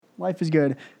Life is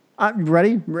good.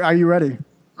 Ready? Are you ready?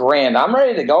 Grand. I'm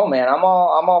ready to go, man. I'm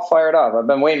all fired up. I've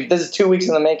been waiting. This is 2 weeks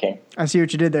in the making. I see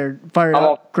what you did there. Fired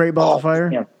up. Great balls of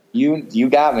fire. Damn. You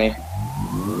got me.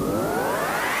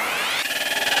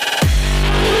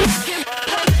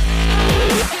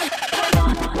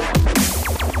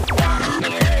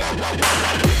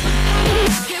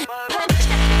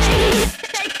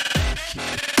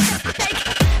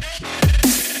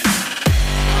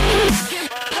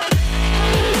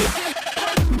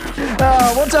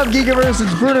 What's up, Geekiverse?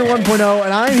 It's Brunner 1.0,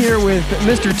 and I'm here with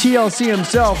Mr. TLC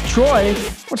himself, Troy.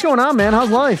 What's going on, man? How's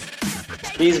life?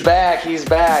 He's back.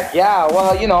 Yeah,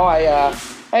 well, I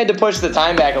had to push the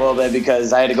time back a little bit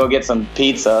because I had to go get some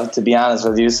pizza, to be honest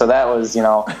with you. So that was,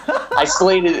 I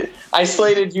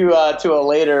slated you to a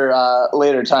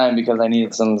later time because I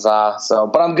needed some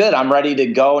but I'm good. I'm ready to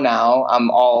go now.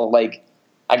 I'm all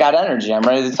I got energy. I'm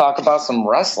ready to talk about some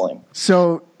wrestling.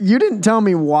 So you didn't tell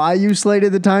me why you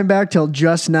slated the time back till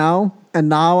just now, and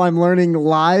now I'm learning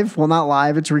live. Well, not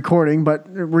live, it's recording, but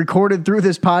recorded through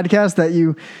this podcast that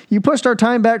you pushed our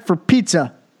time back for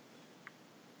pizza.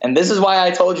 And this is why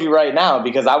I told you right now,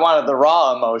 because I wanted the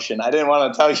raw emotion. I didn't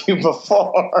want to tell you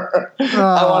before.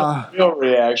 I wanted the real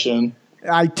reaction.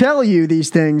 I tell you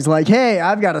these things like, hey,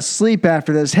 I've got to sleep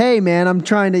after this. Hey, man, I'm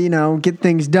trying to, get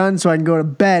things done so I can go to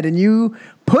bed. And you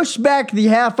push back the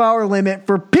half-hour limit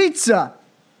for pizza.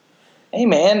 Hey,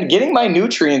 man, getting my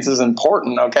nutrients is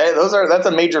important, okay? That's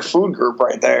a major food group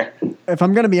right there. If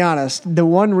I'm going to be honest, the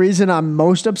one reason I'm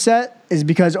most upset is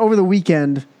because over the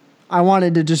weekend, I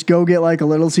wanted to just go get a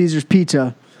Little Caesars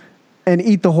pizza and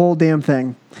eat the whole damn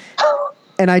thing.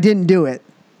 And I didn't do it.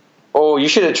 Oh, you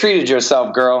should have treated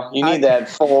yourself, girl. You need that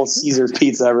full Caesar's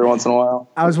pizza every once in a while.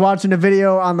 I was watching a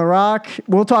video on The Rock.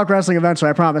 We'll talk wrestling eventually,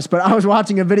 I promise. But I was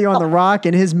watching a video on The Rock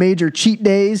and his major cheat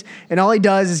days, and all he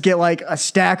does is get a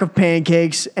stack of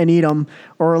pancakes and eat them,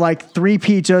 or 3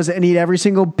 pizzas and eat every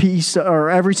single piece or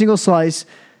every single slice.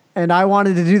 And I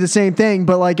wanted to do the same thing,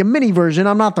 but a mini version.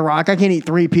 I'm not The Rock. I can't eat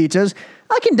 3 pizzas.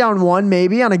 I can down 1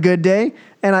 maybe on a good day,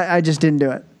 and I just didn't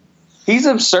do it. He's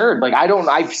absurd.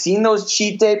 I've seen those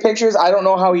cheat day pictures. I don't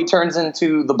know how he turns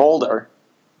into the Boulder.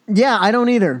 Yeah, I don't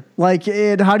either.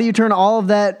 How do you turn all of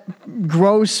that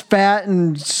gross fat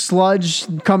and sludge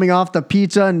coming off the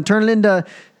pizza and turn it into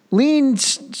lean,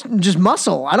 just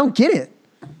muscle? I don't get it.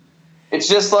 It's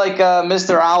just like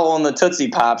Mr. Owl and the Tootsie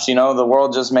Pops, the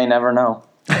world just may never know.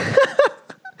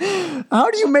 How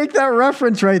do you make that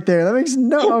reference right there? That makes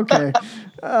no, okay.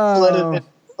 Slid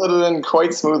it in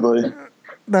quite smoothly.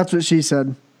 That's what she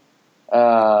said.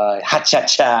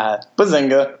 Ha-cha-cha.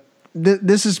 Bazinga.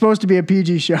 This is supposed to be a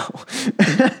PG show.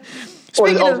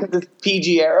 This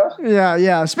PG era?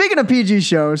 Yeah. Speaking of PG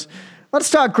shows, let's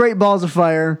talk Great Balls of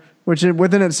Fire, which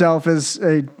within itself is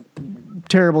a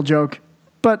terrible joke.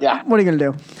 But yeah. What are you going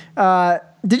to do?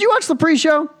 Did you watch the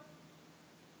pre-show?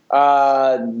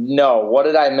 No. What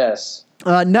did I miss?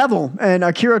 Neville and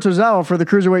Akira Tozawa for the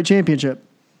Cruiserweight Championship.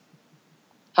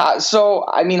 How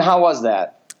was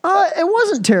that? It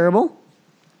wasn't terrible.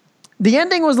 The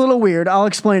ending was a little weird. I'll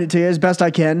explain it to you as best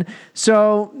I can.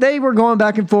 So they were going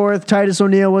back and forth. Titus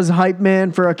O'Neil was a hype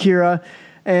man for Akira.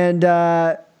 And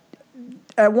at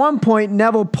one point,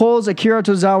 Neville pulls Akira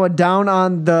Tozawa down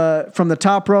from the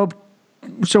top rope.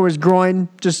 So his groin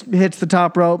just hits the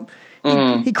top rope.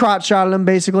 Mm-hmm. He crotch shotted him,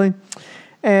 basically.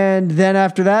 And then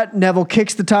after that, Neville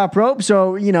kicks the top rope.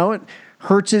 So, it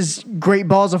hurts his Great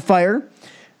Balls of Fire.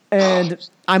 And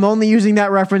I'm only using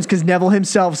that reference because Neville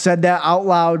himself said that out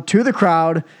loud to the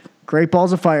crowd. Great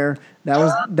Balls of Fire. That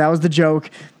was the joke.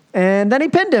 And then he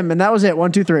pinned him, and that was it.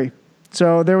 1, 2, 3.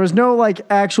 So there was no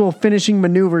actual finishing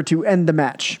maneuver to end the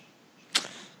match.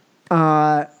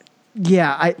 I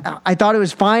thought it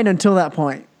was fine until that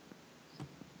point.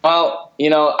 Well,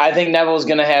 I think Neville's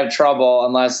going to have trouble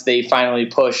unless they finally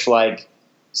push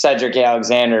Cedric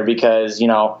Alexander because,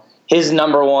 his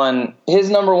number one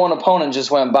opponent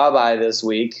just went bye-bye this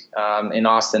week in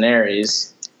Austin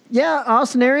Aries. Yeah,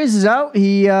 Austin Aries is out.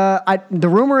 The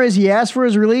rumor is he asked for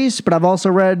his release, but I've also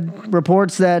read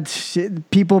reports that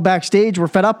people backstage were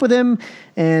fed up with him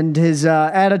and his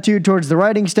attitude towards the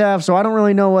writing staff, so I don't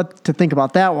really know what to think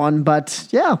about that one. But,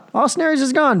 yeah, Austin Aries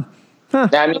is gone. Huh.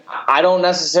 I don't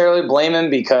necessarily blame him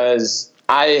because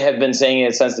I have been saying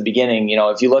it since the beginning.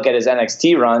 If you look at his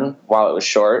NXT run, while it was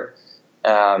short,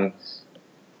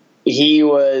 he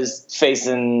was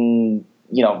facing,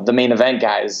 the main event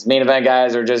guys. Main event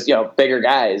guys are just, bigger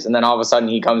guys. And then all of a sudden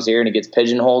he comes here and he gets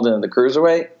pigeonholed into the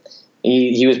cruiserweight.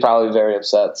 He was probably very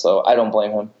upset, so I don't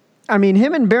blame him.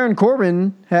 Him and Baron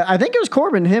Corbin, I think it was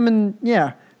Corbin,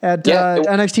 at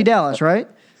NXT Dallas, right?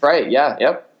 Right, yeah,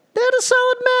 yep. they had a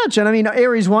solid match. And I mean,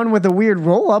 Aries won with a weird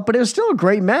roll up, but it was still a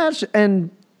great match.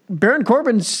 And Baron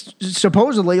Corbin's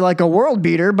supposedly like a world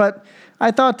beater, but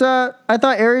I thought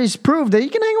Aries proved that he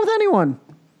can hang with anyone.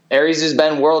 Aries has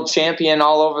been world champion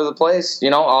all over the place,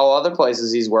 all other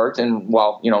places he's worked, and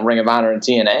Ring of Honor and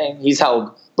TNA. He's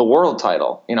held the world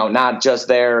title, not just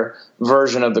their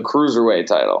version of the cruiserweight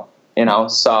title,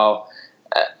 So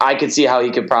I could see how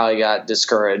he could probably got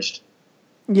discouraged.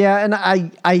 Yeah, and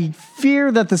I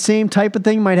fear that the same type of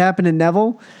thing might happen in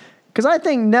Neville, because I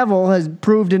think Neville has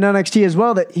proved in NXT as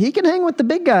well that he can hang with the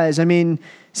big guys. I mean,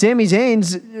 Sami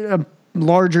Zayn's a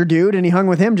larger dude, and he hung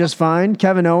with him just fine.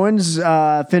 Kevin Owens,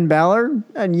 Finn Balor,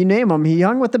 and you name them, he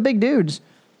hung with the big dudes.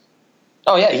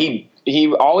 Oh, yeah, he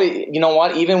always,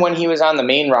 even when he was on the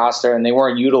main roster and they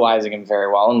weren't utilizing him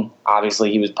very well, and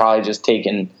obviously he was probably just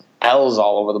taking L's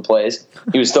all over the place,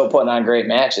 he was still putting on great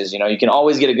matches. You can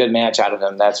always get a good match out of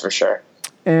him, that's for sure.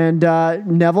 And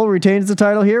Neville retains the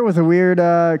title here with a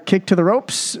weird kick to the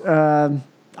ropes. I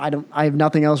have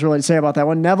nothing else really to say about that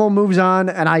one. Neville moves on,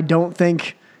 and I don't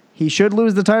think he should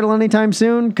lose the title anytime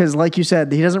soon because, like you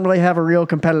said, he doesn't really have a real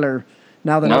competitor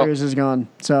now that Aries is gone.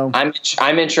 So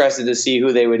I'm interested to see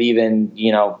who they would even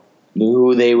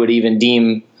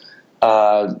deem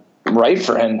right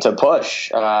for him to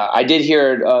push. I did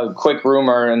hear a quick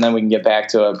rumor, and then we can get back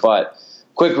to it. But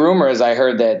quick rumor is I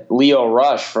heard that Lio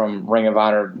Rush from Ring of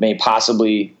Honor may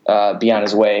possibly be on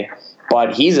his way,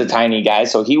 but he's a tiny guy,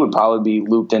 so he would probably be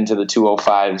looped into the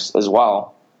 205s as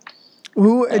well.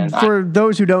 For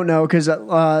those who don't know, because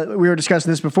we were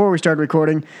discussing this before we started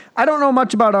recording, I don't know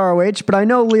much about ROH, but I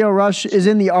know Lio Rush is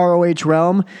in the ROH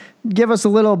realm. Give us a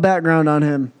little background on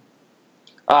him.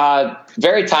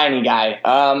 Very tiny guy.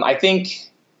 I think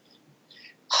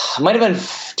it might have been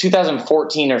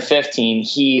 2014 or 15.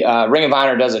 Ring of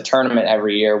Honor does a tournament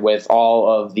every year with all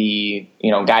of the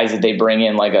guys that they bring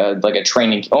in, like a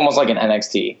training, almost like an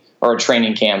NXT or a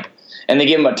training camp. And they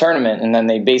give them a tournament, and then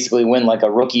they basically win like a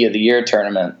Rookie of the Year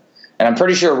tournament. And I'm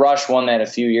pretty sure Rush won that a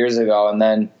few years ago, and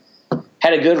then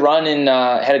had a good run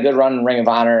in Ring of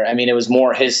Honor. I mean, it was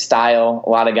more his style. A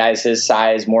lot of guys his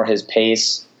size, more his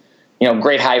pace.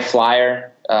 Great high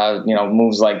flyer.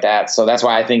 Moves like that. So that's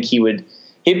why I think he'd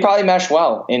probably mesh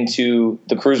well into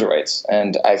the cruiserweights,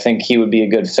 and I think he would be a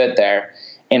good fit there,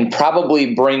 and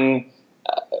probably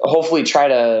hopefully try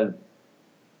to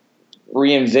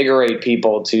reinvigorate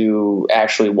people to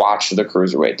actually watch the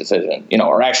cruiserweight division,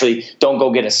 or actually don't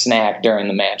go get a snack during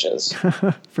the matches.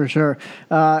 For sure.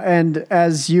 And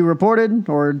as you reported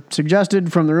or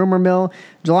suggested from the rumor mill,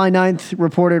 July 9th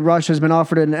reported Rush has been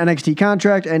offered an NXT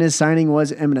contract and his signing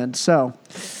was imminent. So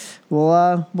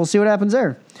we'll see what happens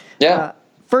there. Yeah.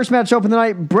 First match open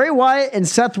tonight, Bray Wyatt and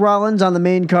Seth Rollins on the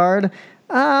main card.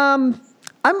 I'm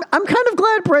kind of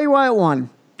glad Bray Wyatt won.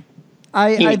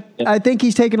 I think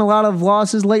he's taken a lot of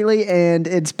losses lately, and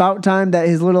it's about time that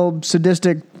his little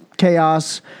sadistic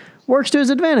chaos works to his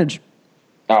advantage.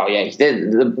 Oh, yeah.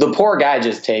 The poor guy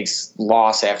just takes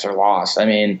loss after loss. I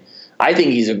mean, I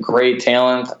think he's a great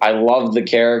talent. I love the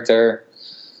character.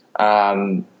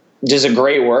 Just a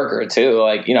great worker, too.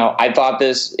 I thought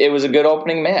it was a good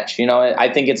opening match.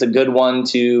 I think it's a good one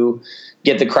to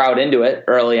get the crowd into it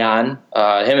early on.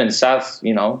 Him and Seth,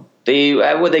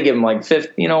 would they give him like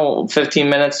 15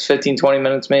 minutes, 15, 20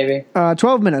 minutes maybe?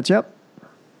 12 minutes, yep.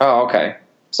 Oh, okay.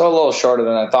 So a little shorter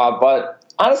than I thought, but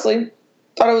honestly,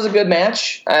 thought it was a good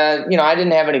match. I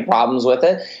didn't have any problems with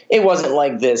it. It wasn't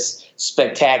like this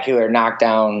spectacular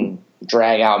knockdown,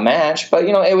 drag-out match, but,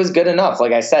 it was good enough,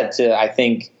 like I said, to, I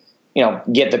think,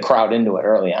 get the crowd into it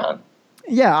early on.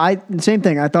 Yeah, same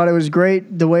thing. I thought it was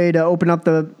great the way to open up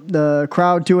the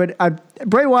crowd to it.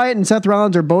 Bray Wyatt and Seth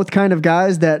Rollins are both kind of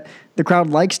guys that the crowd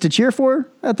likes to cheer for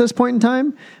at this point in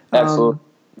time. Absolutely.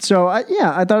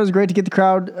 I thought it was great to get the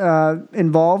crowd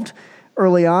involved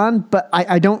early on, but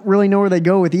I don't really know where they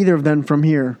go with either of them from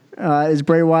here. Is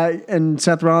Bray Wyatt and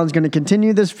Seth Rollins going to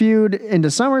continue this feud into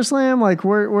SummerSlam? Like,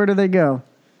 where do they go?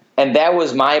 And that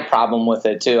was my problem with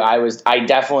it too. I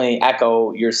definitely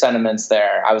echo your sentiments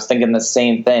there. I was thinking the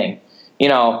same thing.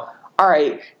 All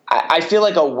right, I feel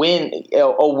like a win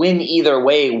either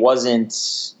way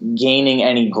wasn't gaining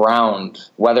any ground.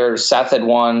 Whether Seth had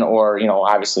won or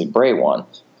obviously Bray won.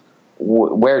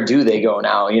 Where do they go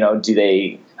now? Do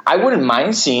they? I wouldn't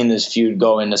mind seeing this feud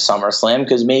go into SummerSlam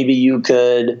because maybe you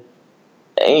could,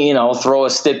 throw a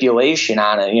stipulation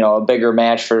on it. A bigger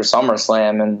match for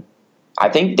SummerSlam and. I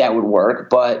think that would work,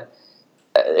 but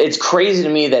it's crazy to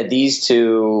me that these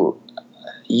two,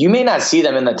 you may not see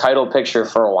them in the title picture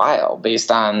for a while based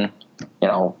on,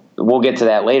 we'll get to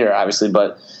that later, obviously,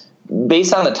 but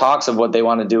based on the talks of what they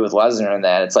want to do with Lesnar and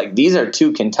that, it's like these are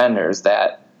two contenders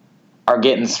that are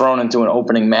getting thrown into an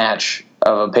opening match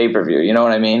of a pay-per-view. You know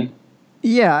what I mean?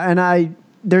 Yeah, and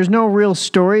there's no real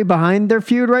story behind their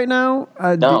feud right now.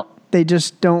 No. They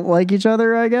just don't like each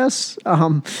other, I guess.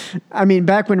 I mean,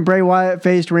 back when Bray Wyatt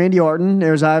faced Randy Orton,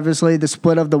 there was obviously the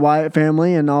split of the Wyatt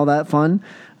family and all that fun.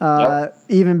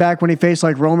 Even back when he faced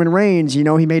like Roman Reigns, he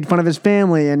made fun of his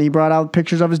family and he brought out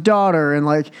pictures of his daughter and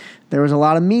like there was a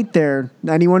lot of meat there.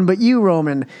 Anyone but you,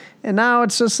 Roman. And now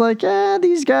it's just like,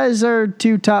 these guys are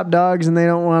two top dogs and they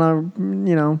don't want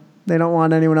to, they don't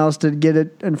want anyone else to get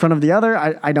it in front of the other.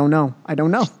 I don't know.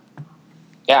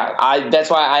 Yeah, that's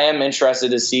why I am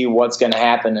interested to see what's going to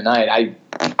happen tonight.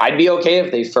 I'd be okay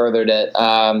if they furthered it,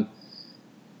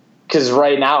 because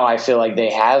right now I feel like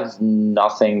they have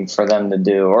nothing for them to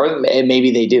do, or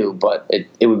maybe they do, but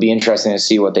it would be interesting to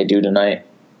see what they do tonight.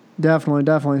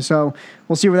 Definitely. So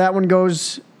we'll see where that one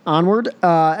goes onward.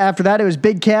 After that, it was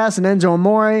Big Cass and Enzo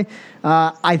Amore.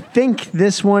 I think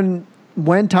this one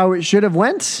went how it should have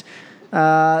went.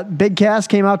 Big Cass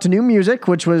came out to new music,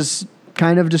 which was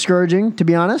kind of discouraging, to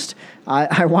be honest.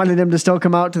 I wanted him to still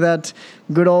come out to that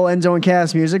good old Enzo and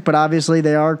Cass music, but obviously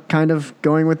they are kind of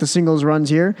going with the singles runs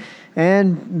here.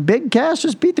 And Big Cass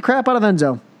just beat the crap out of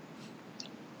Enzo.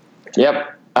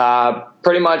 Yep.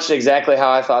 Pretty much exactly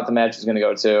how I thought the match was going to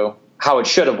go, too. How it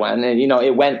should have went. And,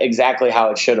 it went exactly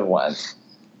how it should have went.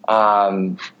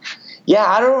 Yeah,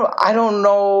 I don't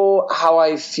know how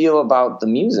I feel about the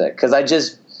music, because I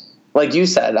just, like you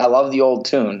said, I love the old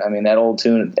tune. I mean, that old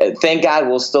tune, thank God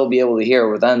we'll still be able to hear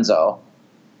it with Enzo.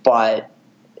 But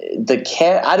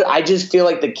I just feel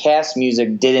like the Cass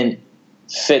music didn't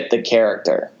fit the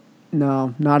character.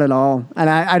 No, not at all. And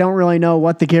I don't really know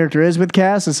what the character is with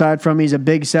Cass, aside from he's a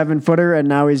big 7-footer and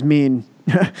now he's mean.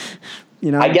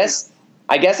 I guess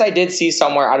I did see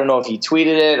somewhere, I don't know if he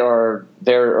tweeted it or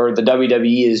the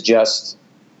WWE is just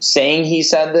saying he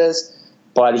said this,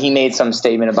 but he made some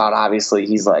statement about, obviously,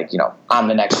 he's like, I'm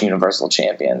the next Universal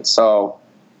Champion. So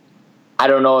I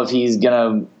don't know if he's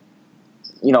going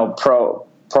to,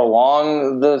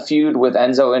 prolong the feud with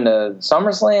Enzo into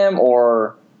SummerSlam,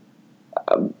 or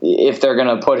if they're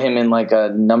going to put him in like a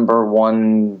number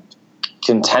one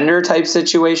contender type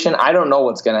situation. I don't know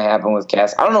what's going to happen with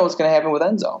Cass. I don't know what's going to happen with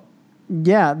Enzo.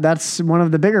 Yeah, that's one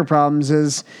of the bigger problems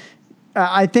is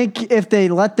I think if they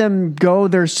let them go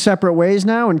their separate ways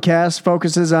now and Cass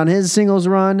focuses on his singles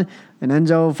run and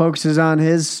Enzo focuses on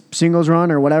his singles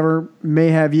run or whatever may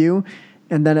have you,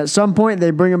 and then at some point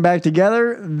they bring them back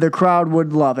together, the crowd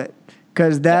would love it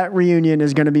because that reunion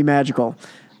is going to be magical.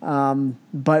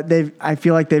 But I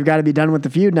feel like they've got to be done with the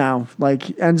feud now. Like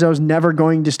Enzo's never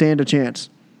going to stand a chance.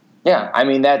 Yeah, I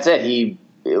mean, that's it. He,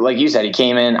 like you said, he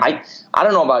came in. I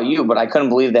don't know about you, but I couldn't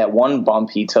believe that one bump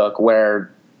he took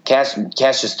where Cass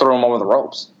just threw him over the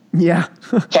ropes. Yeah.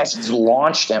 Cass just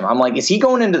launched him. I'm like, is he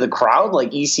going into the crowd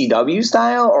like ECW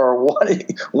style or what?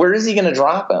 Where is he going to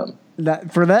drop him?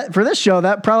 For this show,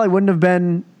 that probably wouldn't have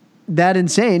been that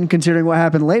insane considering what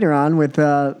happened later on with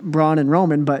Braun and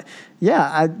Roman. But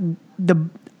yeah, the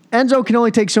Enzo can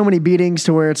only take so many beatings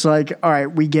to where it's like, all right,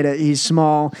 we get it. He's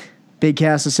small. Big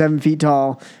Cass is 7 feet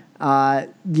tall.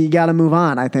 You got to move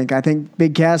on, I think. I think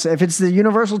Big Cass, if it's the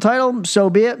Universal title, so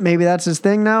be it. Maybe that's his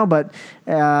thing now. But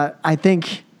I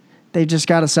think they just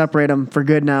got to separate them for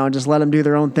good now and just let them do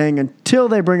their own thing until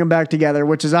they bring them back together,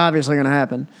 which is obviously going to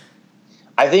happen.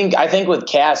 I think with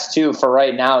Cass, too, for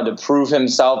right now, to prove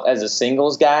himself as a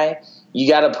singles guy, you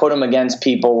got to put him against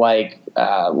people like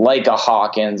a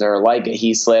Hawkins or like a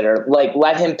Heath Slater. Like,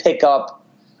 let him pick up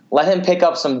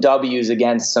some W's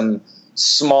against some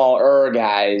smaller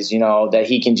guys, that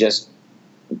he can just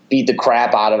beat the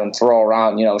crap out of and throw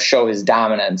around, show his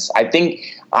dominance. I think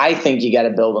you got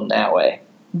to build him that way.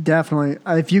 Definitely.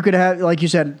 If you could have, like you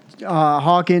said,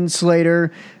 Hawkins,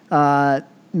 Slater,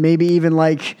 maybe even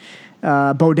like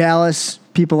Bo Dallas,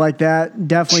 people like that,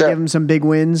 definitely give him some big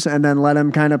wins and then let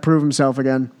him kind of prove himself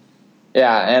again.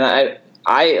 Yeah, and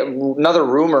I another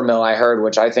rumor mill I heard,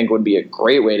 which I think would be a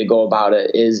great way to go about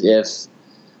it, is if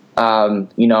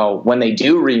when they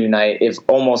do reunite, if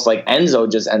almost like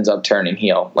Enzo just ends up turning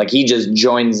heel, like he just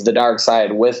joins the dark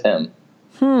side with him.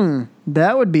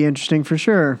 That would be interesting for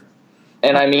sure.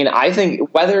 And I mean, I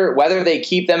think whether they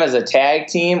keep them as a tag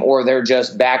team or they're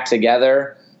just back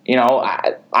together,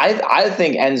 I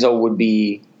think Enzo would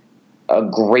be a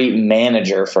great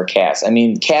manager for Cass. I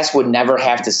mean, Cass would never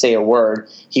have to say a word.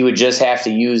 He would just have to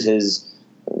use his,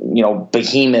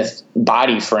 behemoth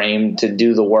body frame to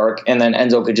do the work, and then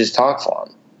Enzo could just talk for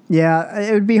him. Yeah,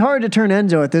 it would be hard to turn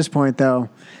Enzo at this point, though.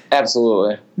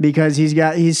 Absolutely. Because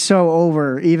he's so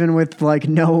over, even with like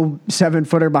no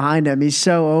 7-footer behind him. He's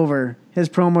so over. His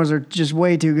promos are just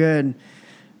way too good.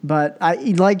 But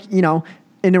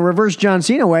in a reverse John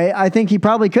Cena way, I think he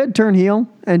probably could turn heel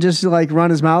and just like run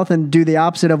his mouth and do the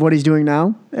opposite of what he's doing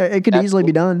now. It could easily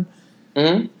be done.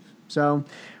 Mm-hmm. So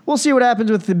we'll see what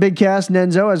happens with the big cast and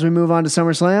Enzo as we move on to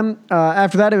SummerSlam.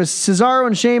 After that, it was Cesaro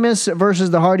and Sheamus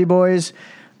versus the Hardy Boys.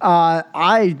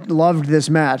 I loved this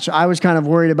match. I was kind of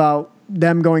worried about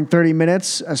them going 30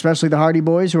 minutes, especially the Hardy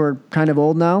Boys, who are kind of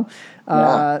old now.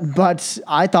 But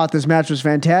I thought this match was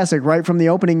fantastic right from the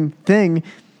opening thing,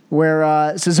 where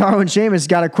Cesaro and Sheamus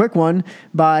got a quick one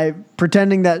by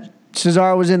pretending that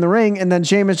Cesaro was in the ring, and then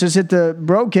Sheamus just hit the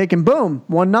brogue kick, and boom,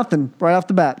 1-0 right off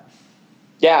the bat.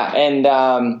 Yeah, and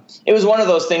it was one of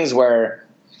those things where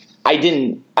I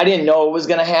didn't know it was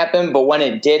going to happen, but when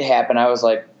it did happen, I was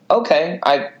like, okay,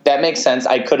 that makes sense.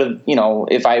 I could have,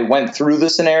 if I went through the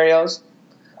scenarios,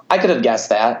 I could have guessed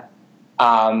that.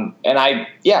 I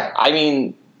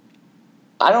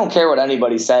don't care what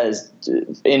anybody says.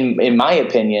 In my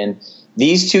opinion,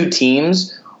 these two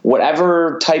teams,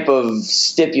 whatever type of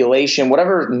stipulation,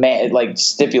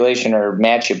 stipulation or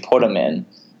match you put them in,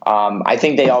 I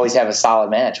think they always have a solid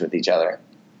match with each other.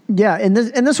 Yeah, and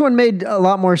this one made a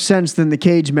lot more sense than the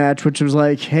cage match, which was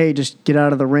like, hey, just get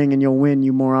out of the ring and you'll win,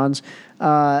 you morons.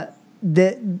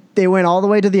 They went all the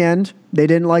way to the end. They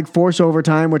didn't force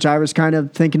overtime, which I was kind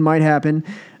of thinking might happen,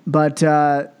 but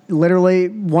literally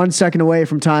 1 second away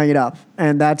from tying it up,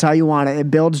 and that's how you want it.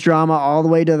 It builds drama all the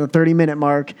way to the 30-minute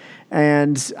mark,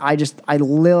 and I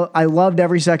loved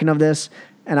every second of this,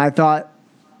 and I thought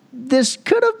this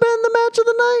could have been the match of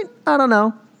the night. I don't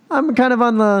know. I'm kind of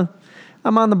on the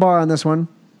bar on this one.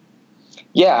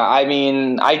 Yeah, I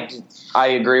mean, I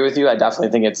agree with you. I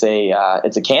definitely think it's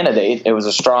a candidate. It was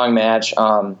a strong match.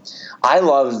 I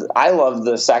love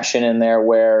the section in there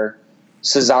where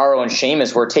Cesaro and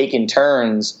Sheamus were taking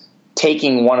turns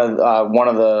taking one of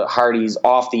the Hardys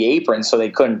off the apron so they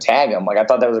couldn't tag him. I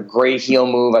thought that was a great heel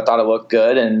move. I thought it looked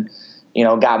good and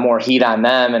got more heat on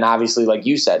them, and obviously, like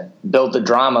you said, built the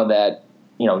drama that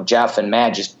Jeff and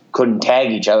Matt just couldn't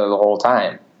tag each other the whole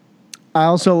time. I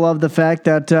also love the fact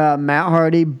that Matt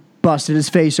Hardy busted his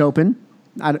face open.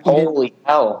 Holy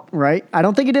hell. Right? I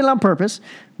don't think he did it on purpose,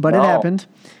 but it happened.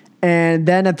 And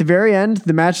then at the very end,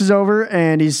 the match is over,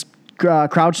 and he's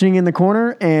crouching in the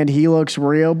corner, and he looks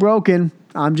real broken.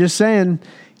 I'm just saying,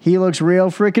 he looks real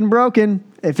freaking broken.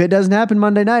 If it doesn't happen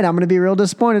Monday night, I'm going to be real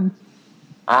disappointed.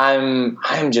 I'm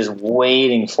just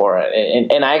waiting for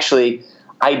it. And actually,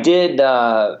 I did.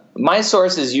 My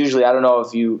sources usually, I don't know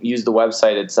if you use the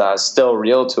website. It's Still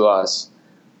Real to Us.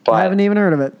 But I haven't even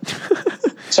heard of it.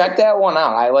 check that one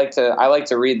out. I like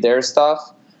to read their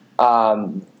stuff.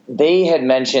 They had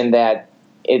mentioned that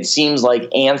it seems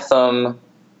like Anthem,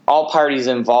 all parties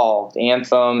involved,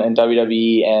 Anthem and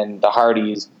WWE and the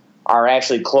Hardys, are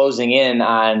actually closing in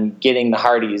on getting the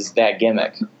Hardys that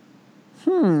gimmick.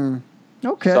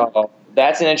 Okay. So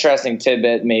that's an interesting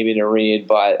tidbit maybe to read,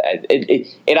 but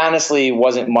it honestly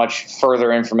wasn't much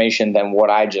further information than what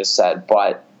I just said,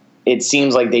 but it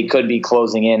seems like they could be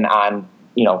closing in on,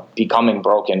 becoming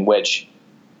broken, which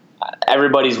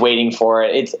everybody's waiting for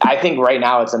it. I think right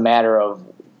now it's a matter of,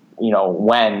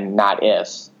 when, not if.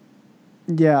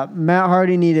 Yeah, Matt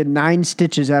Hardy needed 9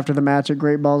 stitches after the match at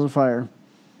Great Balls of Fire.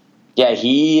 Yeah,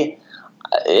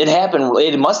 it happened.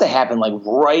 It must have happened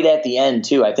right at the end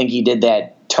too. I think he did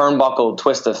that turnbuckle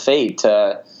twist of fate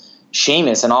to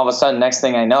Sheamus, and all of a sudden, next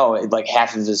thing I know,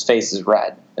 half of his face is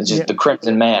red. It's just the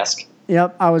crimson mask.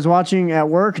 Yep, I was watching at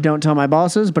work. Don't tell my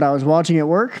bosses, but I was watching at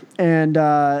work, and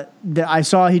I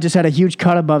saw he just had a huge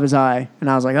cut above his eye, and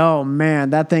I was like, "Oh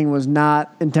man, that thing was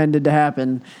not intended to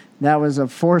happen. That was a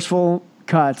forceful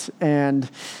cut," and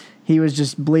he was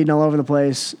just bleeding all over the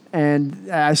place. And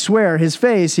I swear, his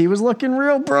face, he was looking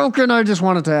real broken. I just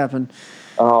want it to happen.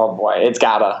 Oh boy, it's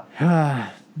gotta.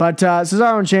 But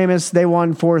Cesaro and Sheamus, they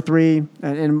won 4-3,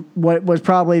 and what was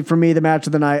probably, for me, the match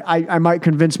of the night. I might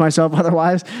convince myself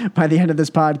otherwise by the end of this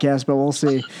podcast, but we'll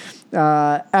see.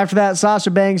 After that,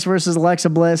 Sasha Banks versus Alexa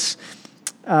Bliss.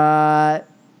 Underwhelming,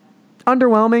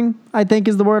 I think,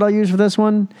 is the word I'll use for this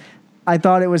one. I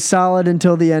thought it was solid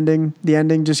until the ending. The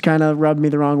ending just kind of rubbed me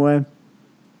the wrong way.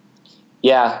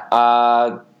 Yeah,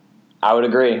 I would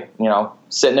agree.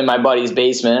 Sitting in my buddy's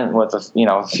basement with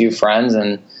a few friends,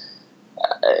 and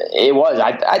it was.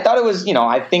 I thought it was.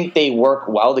 I think they work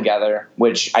well together,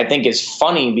 which I think is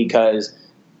funny because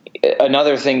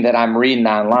another thing that I'm reading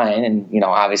online, and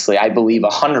obviously I believe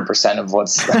 100% of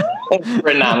what's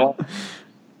written online.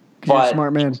 You're a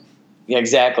smart man.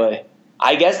 Exactly.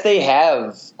 I guess they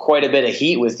have quite a bit of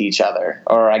heat with each other,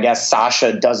 or I guess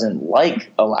Sasha doesn't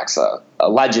like Alexa,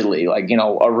 allegedly,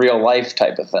 a real life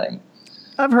type of thing.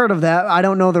 I've heard of that. I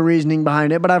don't know the reasoning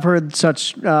behind it, but I've heard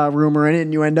such rumor and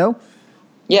innuendo.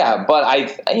 Yeah, but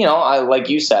I like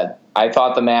you said, I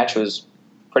thought the match was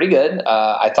pretty good.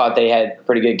 I thought they had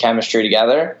pretty good chemistry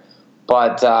together.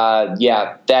 But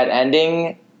that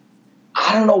ending,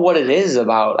 I don't know what it is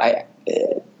about.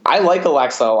 I like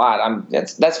Alexa a lot.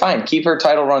 That's fine. Keep her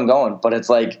title run going. But it's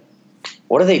like,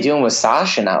 what are they doing with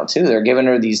Sasha now too? They're giving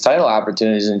her these title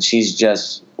opportunities, and she's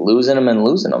just losing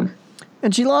them.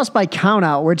 And she lost by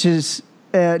countout, which is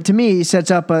to me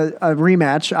sets up a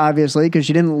rematch, obviously, because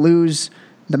she didn't lose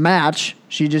the match.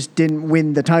 She just didn't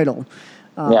win the title.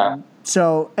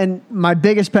 So, and my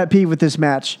biggest pet peeve with this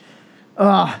match,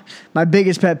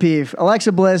 Alexa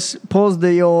Bliss pulls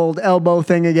the old elbow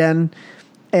thing again,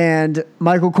 and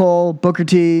Michael Cole, Booker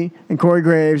T, and Corey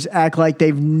Graves act like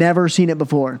they've never seen it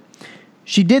before.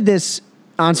 She did this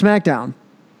on SmackDown.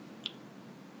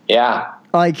 Yeah.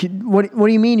 Like, what do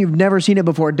you mean you've never seen it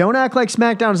before? Don't act like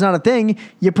SmackDown is not a thing.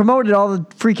 You promote it all the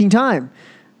freaking time.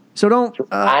 So don't...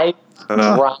 It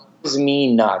drives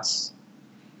me nuts.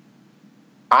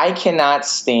 I cannot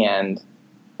stand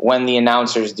when the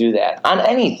announcers do that on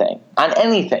anything.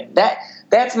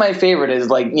 That's my favorite is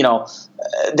like,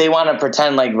 they want to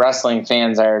pretend like wrestling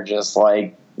fans are just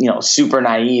like, super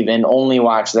naive and only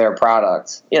watch their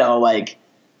product. Like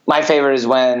my favorite is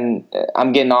when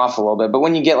I'm getting off a little bit, but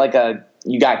when you get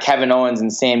you got Kevin Owens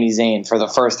and Sami Zayn for the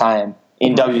first time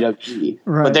in WWE,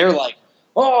 right. But they're like,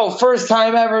 oh, first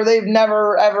time ever. They've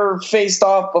never, ever faced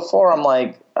off before. I'm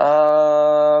like,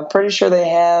 pretty sure they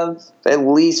have at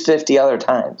least 50 other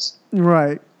times.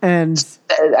 Right. And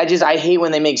I hate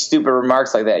when they make stupid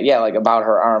remarks like that. Yeah, like about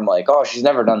her arm, like, oh, she's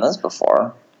never done this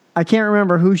before. I can't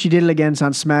remember who she did it against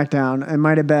on SmackDown. It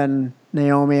might have been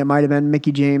Naomi. It might have been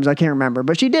Mickie James. I can't remember.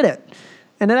 But she did it.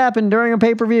 And it happened during a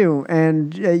pay-per-view.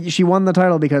 And she won the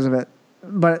title because of it.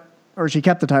 Or she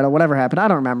kept the title, whatever happened. I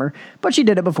don't remember. But she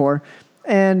did it before.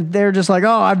 And they're just like,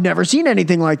 oh, I've never seen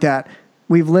anything like that.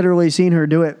 We've literally seen her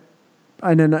do it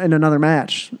in another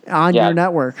match on your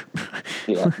network.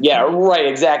 Yeah, right,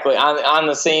 exactly. On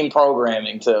the same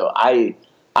programming, too. I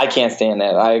can't stand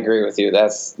that. I agree with you.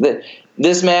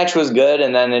 This match was good,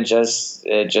 and then it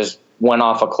just went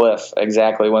off a cliff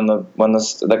exactly when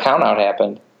the count out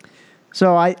happened.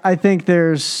 So I think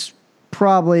there's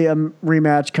probably a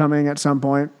rematch coming at some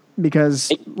point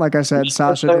because, like I said,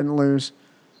 Sasha didn't lose.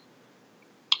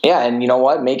 Yeah, and you know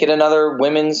what? Make it another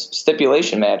women's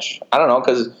stipulation match. I don't know,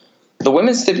 because the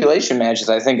women's stipulation matches,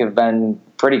 I think, have been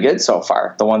pretty good so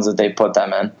far, the ones that they put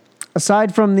them in.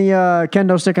 Aside from the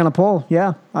kendo stick on a pole,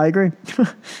 yeah, I agree.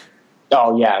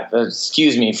 Oh, yeah.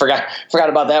 Excuse me. Forgot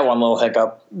about that one little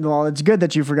hiccup. Well, it's good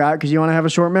that you forgot because you want to have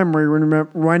a short memory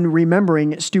when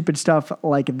remembering stupid stuff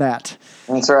like that.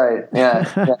 That's right.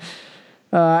 Yeah.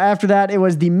 After that, it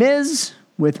was The Miz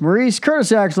with Maurice,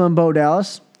 Curtis Axel, and Bo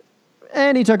Dallas.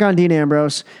 And he took on Dean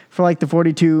Ambrose for like the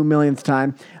 42 millionth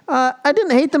time. I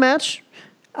didn't hate the match.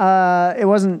 It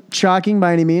wasn't shocking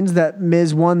by any means that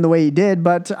Miz won the way he did,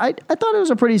 but I thought it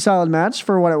was a pretty solid match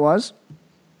for what it was.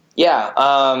 Yeah.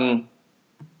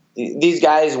 These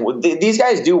guys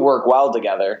do work well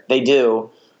together. They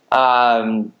do.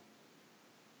 And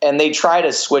they try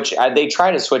to switch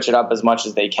it up as much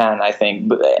as they can, I think.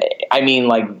 But, I mean,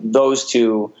 like those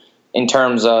two in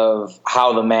terms of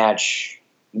how the match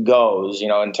goes,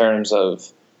 in terms of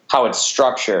how it's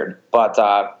structured.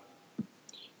 But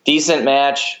decent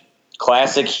match,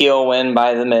 classic heel win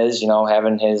by The Miz,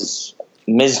 having his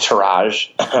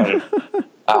Miz-tourage,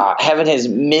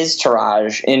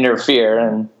 interfere,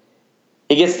 and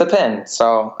he gets the pin.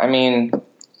 So, I mean,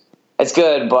 it's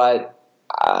good, but,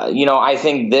 I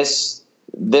think this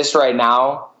right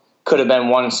now could have been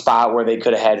one spot where they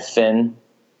could have had Finn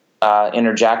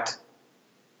interject.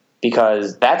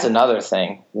 Because that's another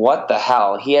thing. What the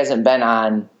hell? He hasn't been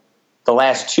on the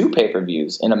last two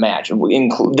pay-per-views in a match.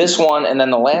 Include this one and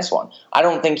then the last one. I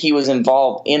don't think he was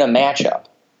involved in a matchup.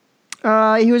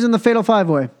 He was in the Fatal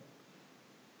 5-Way.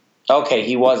 Okay,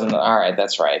 he wasn't. All right,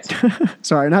 that's right.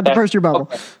 Sorry, not to burst your bubble.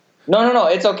 Okay. No,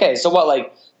 it's okay. So what,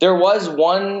 like, there was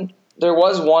one,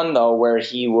 though, where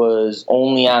he was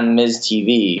only on Miz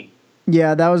TV.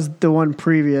 Yeah, that was the one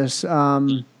previous.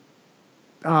 Payback.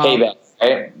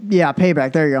 Right? Yeah,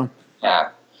 Payback. There you go. Yeah.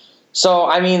 So,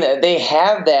 I mean, they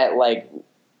have that, like,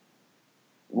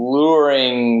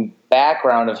 luring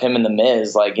background of him and The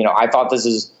Miz. Like, I thought this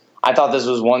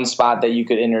was one spot that you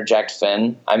could interject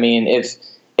Finn. I mean, if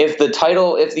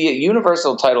the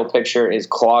Universal title picture is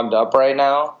clogged up right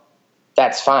now,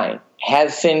 that's fine.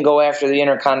 Have Finn go after the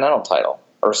Intercontinental title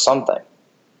or something.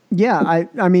 Yeah,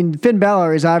 I mean, Finn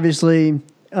Balor is obviously,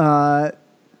 I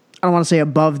don't want to say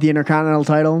above the Intercontinental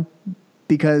title,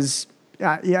 because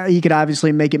yeah, he could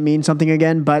obviously make it mean something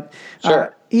again, but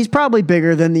Sure. he's probably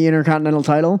bigger than the Intercontinental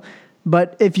title.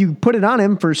 But if you put it on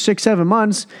him for 6-7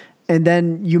 months, and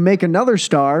then you make another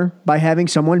star by having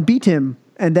someone beat him,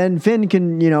 and then Finn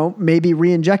can, maybe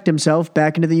re-inject himself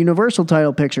back into the Universal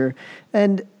title picture.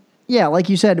 And yeah, like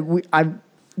you said,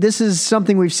 this is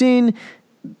something we've seen.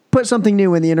 Put something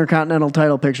new in the Intercontinental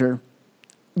title picture.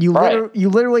 You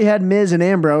literally had Miz and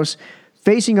Ambrose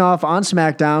facing off on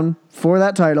SmackDown for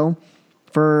that title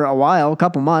for a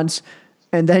couple months,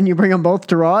 and then you bring them both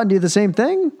to Raw and do the same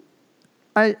thing?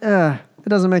 It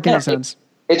doesn't make any sense.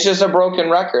 It's just a broken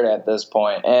record at this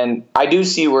point. And I do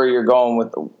see where you're going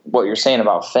with what you're saying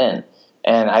about Finn.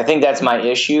 And I think that's my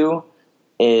issue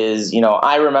is,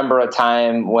 I remember a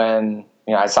time when,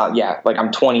 I sound, like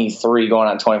I'm 23 going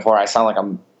on 24. I sound like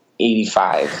I'm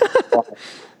 85.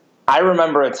 I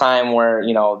remember a time where,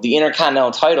 the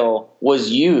Intercontinental title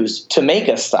was used to make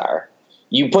a star.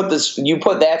 You put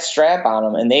that strap on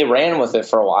them and they ran with it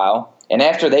for a while. And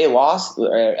after they lost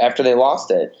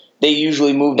it, they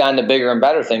usually moved on to bigger and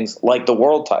better things like the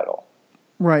world title.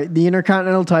 Right. The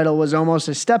Intercontinental title was almost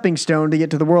a stepping stone to get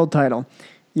to the world title.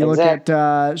 You look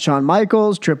at Shawn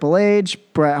Michaels, Triple H,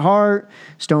 Bret Hart,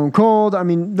 Stone Cold. I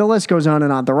mean, the list goes on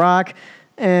and on. The Rock.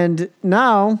 And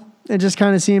now it just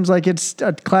kind of seems like it's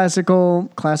a classic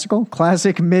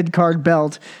mid-card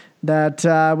belt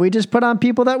that we just put on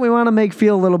people that we want to make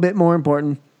feel a little bit more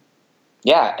important.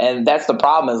 Yeah, and that's the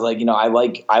problem is I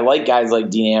like guys like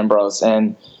Dean Ambrose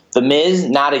and The Miz,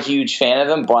 not a huge fan of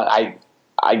him, but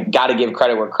I got to give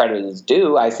credit where credit is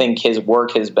due. I think his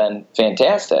work has been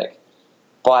fantastic.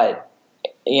 But,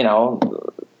 it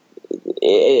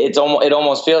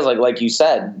almost feels like you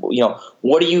said,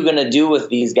 what are you going to do with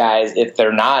these guys if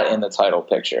they're not in the title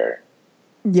picture?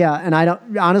 Yeah, and I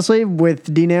don't, honestly,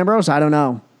 with Dean Ambrose, I don't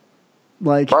know.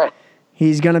 Right.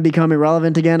 He's going to become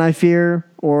irrelevant again, I fear,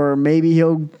 or maybe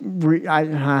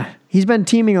he's been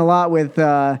teaming a lot with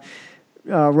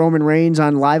Roman Reigns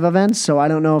on live events, so I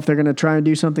don't know if they're going to try and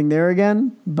do something there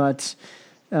again, but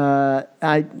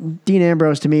Dean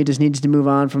Ambrose to me just needs to move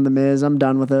on from The Miz. I'm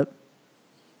done with it.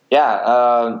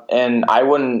 Yeah, and I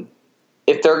wouldn't,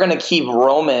 if they're going to keep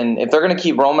Roman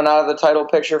out of the title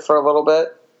picture for a little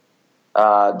bit,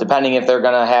 depending if they're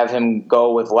going to have him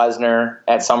go with Lesnar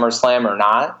at SummerSlam or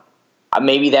not,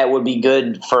 maybe that would be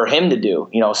good for him to do.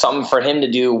 Something for him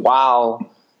to do while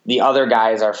the other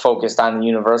guys are focused on the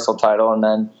Universal title. And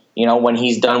then, when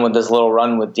he's done with this little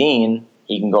run with Dean,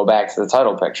 he can go back to the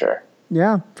title picture.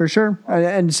 Yeah, for sure.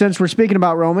 And since we're speaking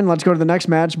about Roman, let's go to the next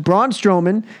match. Braun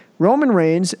Strowman, Roman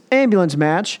Reigns, ambulance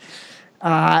match.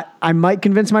 I might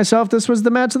convince myself this was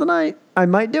the match of the night. I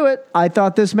might do it. I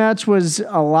thought this match was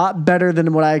a lot better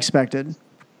than what I expected.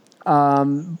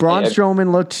 Braun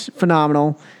Strowman looked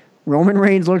phenomenal. Roman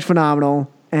Reigns looked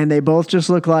phenomenal. And they both just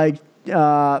look like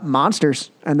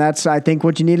monsters. And that's, I think,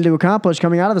 what you needed to accomplish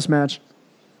coming out of this match.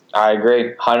 I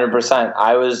agree, 100%.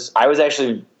 I was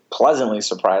actually pleasantly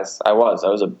surprised. I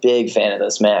was a big fan of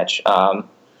this match.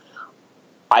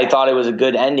 I thought it was a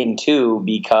good ending too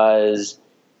because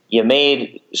you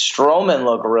made Strowman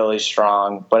look really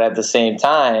strong, but at the same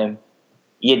time,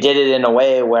 you did it in a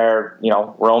way where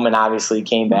Roman obviously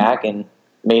came back and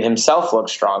made himself look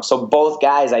strong. So both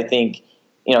guys, I think,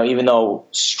 even though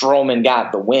Strowman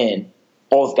got the win,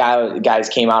 both guys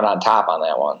came out on top on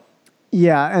that one.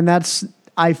 Yeah, and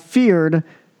I feared.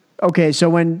 Okay, so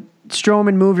when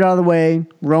Strowman moved out of the way,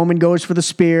 Roman goes for the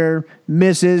spear,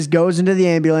 misses, goes into the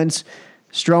ambulance.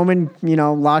 Strowman,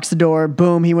 locks the door.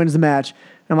 Boom, he wins the match.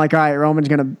 I'm like, all right, Roman's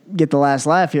going to get the last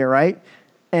laugh here, right?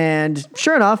 And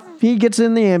sure enough, he gets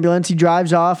in the ambulance, he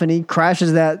drives off, and he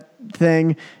crashes that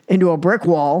thing into a brick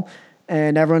wall.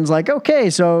 And everyone's like, okay,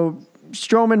 so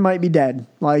Strowman might be dead.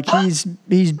 Like, he's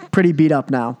pretty beat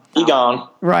up now. He gone.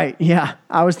 Right, yeah.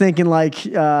 I was thinking like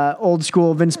old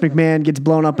school Vince McMahon gets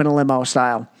blown up in a limo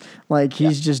style. Like,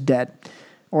 he's just dead.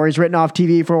 Or he's written off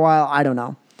TV for a while. I don't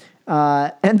know.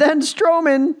 And then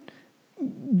Strowman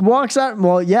walks out.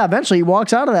 Well, yeah, eventually he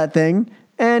walks out of that thing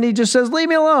and he just says, leave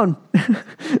me alone.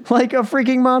 Like a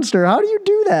freaking monster. How do you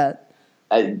do that?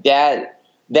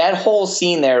 That whole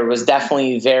scene there was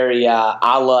definitely very a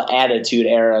la Attitude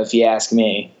Era, if you ask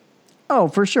me. Oh,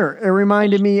 for sure. It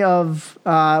reminded me of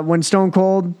when Stone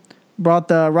Cold brought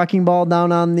the wrecking ball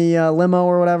down on the limo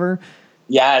or whatever.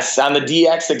 Yes, on the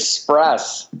DX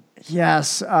Express.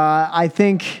 Yes. I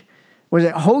think, was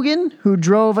it Hogan who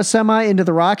drove a semi into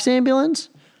the Rock's ambulance?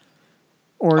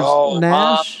 Or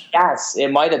Nash? Yes, it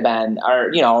might have been. Or,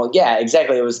 yeah,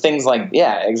 exactly. It was things like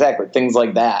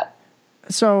that.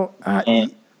 So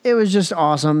it was just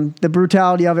awesome. The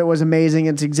brutality of it was amazing.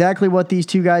 It's exactly what these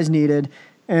two guys needed.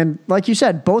 And like you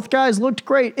said, both guys looked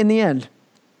great in the end.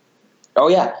 Oh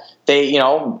yeah,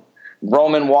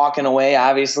 Roman walking away,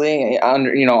 obviously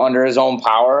under his own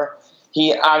power.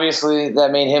 He obviously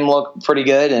that made him look pretty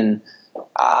good, and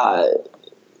it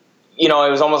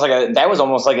was almost like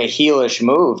a heelish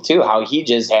move too. How he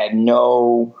just had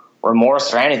no remorse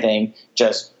for anything,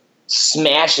 just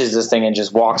smashes this thing and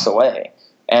just walks away.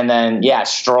 And then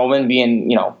Strowman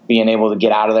being able to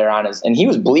get out of there and he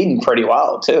was bleeding pretty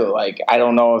well too. Like I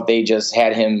don't know if they just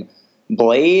had him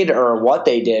blade or what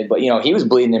they did, but he was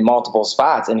bleeding in multiple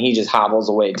spots and he just hobbles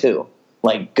away too.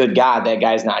 Like, good God, that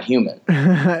guy's not human.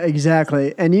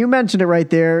 Exactly. And you mentioned it right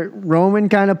there. Roman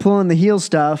kind of pulling the heel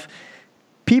stuff.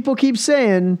 People keep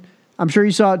saying, I'm sure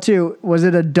you saw it too, was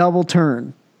it a double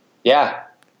turn? Yeah.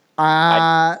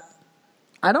 I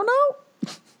don't know.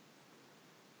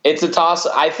 It's a toss.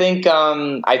 I think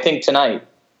tonight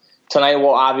will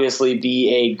obviously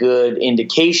be a good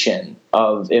indication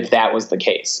of if that was the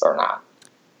case or not.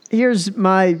 Here's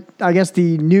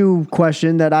the new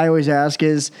question that I always ask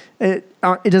is, it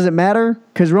doesn't matter?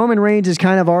 Because Roman Reigns is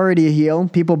kind of already a heel.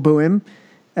 People boo him.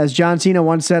 As John Cena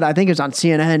once said, I think it was on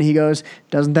CNN, he goes,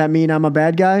 doesn't that mean I'm a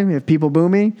bad guy if people boo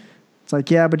me? It's like,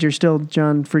 yeah, but you're still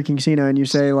John freaking Cena, and you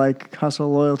say, like,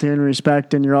 hustle, loyalty, and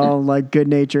respect, and you're all, like,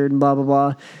 good-natured and blah, blah,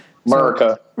 blah.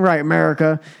 America. So, right,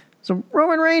 America. So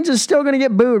Roman Reigns is still going to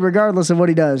get booed regardless of what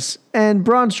he does. And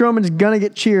Braun Strowman's going to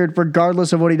get cheered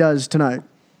regardless of what he does tonight.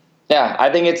 Yeah,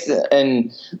 I think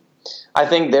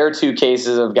there are two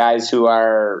cases of guys who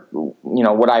are,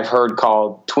 what I've heard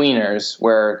called tweeners,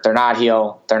 where they're not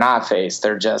heel, they're not face,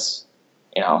 they're just,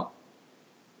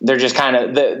 they're just kind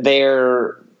of,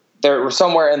 they're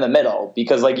somewhere in the middle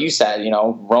because, like you said,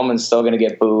 Roman's still going to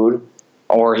get booed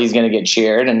or he's going to get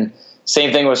cheered. And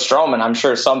same thing with Strowman. I'm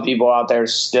sure some people out there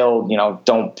still,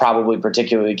 don't probably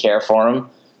particularly care for him.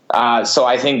 So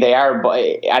I think they are, but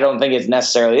I don't think it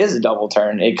necessarily is a double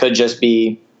turn. It could just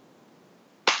be,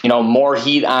 more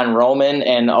heat on Roman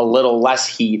and a little less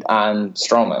heat on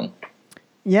Strowman.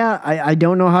 Yeah, I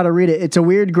don't know how to read it. It's a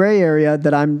weird gray area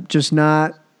that I'm just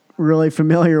not really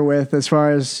familiar with as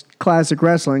far as classic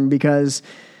wrestling because,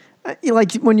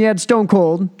 like, when you had Stone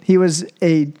Cold, he was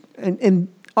in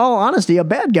all honesty, a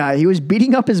bad guy. He was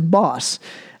beating up his boss.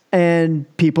 And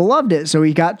people loved it, so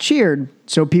he got cheered.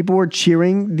 So people were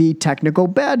cheering the technical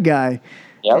bad guy.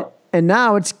 Yep. And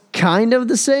now it's kind of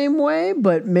the same way,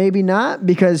 but maybe not,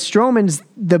 because Strowman's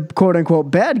the quote-unquote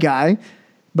bad guy,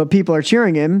 but people are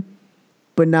cheering him.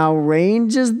 But now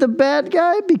Reigns is the bad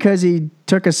guy because he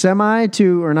took an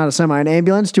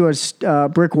ambulance to a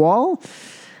brick wall.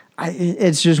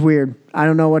 It's just weird. I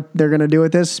don't know what they're going to do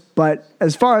with this. But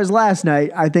as far as last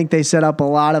night, I think they set up a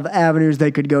lot of avenues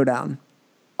they could go down.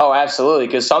 Oh, absolutely.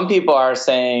 Because some people are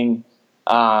saying,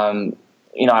 I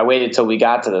waited till we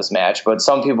got to this match, but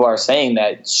some people are saying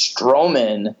that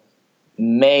Strowman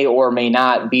may or may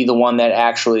not be the one that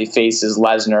actually faces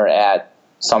Lesnar at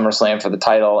SummerSlam for the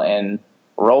title, and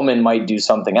Roman might do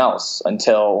something else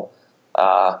until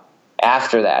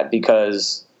after that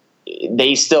because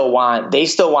they still want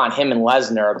him and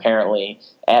Lesnar apparently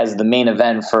as the main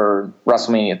event for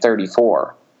WrestleMania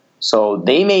 34. So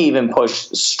they may even push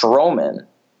Strowman.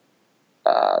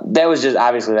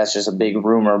 That's just a big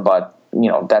rumor, but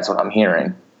that's what I'm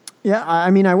hearing. Yeah, I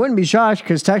mean, I wouldn't be shocked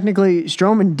because technically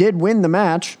Strowman did win the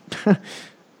match.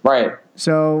 Right.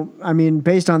 So, I mean,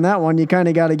 based on that one, you kind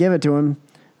of got to give it to him.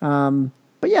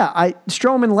 But yeah,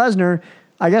 Strowman Lesnar,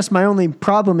 I guess my only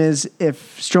problem is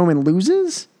if Strowman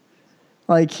loses,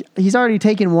 like he's already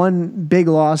taken one big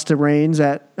loss to Reigns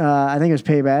at, I think it was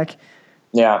Payback.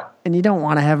 Yeah. And you don't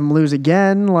want to have him lose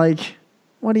again. Like,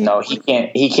 what do you? No, he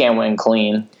can't win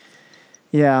clean.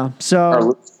 Yeah. So. Or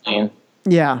lose clean.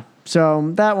 Yeah.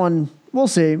 So that one, we'll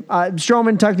see.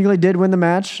 Strowman technically did win the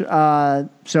match,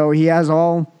 so he has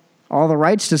all the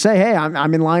rights to say, "Hey,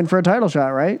 I'm in line for a title shot,"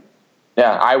 right?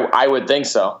 Yeah, I would think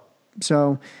so.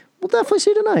 So we'll definitely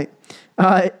see tonight.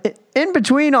 In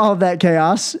between all of that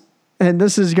chaos, and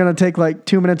this is going to take like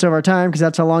 2 minutes of our time because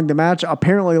that's how long the match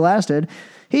apparently lasted.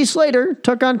 Heath Slater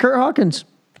took on Kurt Hawkins.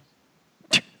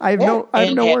 I have no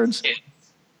words.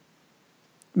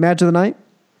 Match of the night.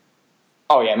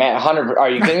 Oh yeah, Matt. 100. Are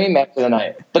you kidding me? Match of the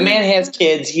night. The man has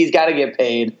kids. He's got to get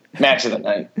paid. Match of the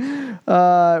night.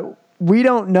 We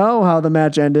don't know how the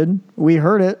match ended. We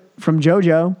heard it from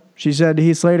JoJo. She said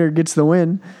Heath Slater gets the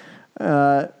win.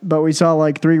 But we saw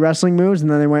like 3 wrestling moves, and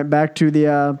then they went back to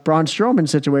the Braun Strowman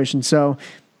situation. So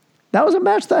that was a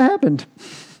match that happened.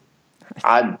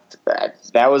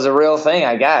 That was a real thing,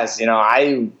 I guess.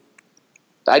 I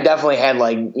definitely had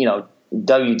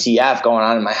WTF going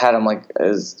on in my head. I'm like,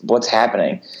 what's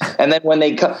happening? And then when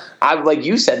they cut, like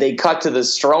you said, they cut to the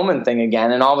Strowman thing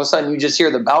again, and all of a sudden you just hear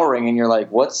the bell ring, and you're like,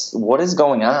 what is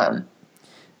going on?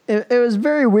 It was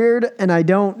very weird, and I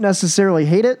don't necessarily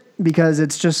hate it because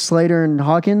it's just Slater and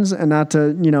Hawkins, and not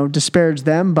to disparage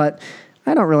them, but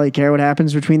I don't really care what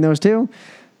happens between those two.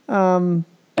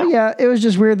 But yeah, it was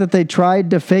just weird that they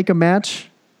tried to fake a match.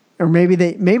 Or maybe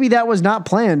that was not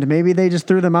planned. Maybe they just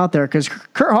threw them out there because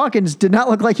Kurt Hawkins did not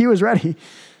look like he was ready.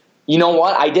 You know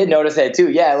what? I did notice that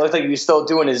too. Yeah, it looked like he was still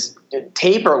doing his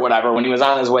tape or whatever when he was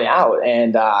on his way out.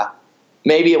 And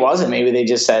maybe it wasn't. Maybe they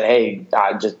just said, hey,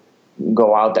 just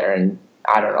go out there and,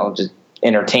 I don't know, just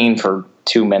entertain for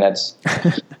 2 minutes.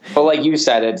 But like you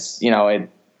said, it's,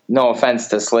 no offense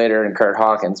to Slater and Kurt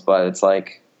Hawkins, but it's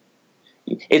like,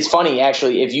 it's funny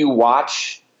actually, if you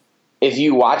watch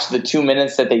the 2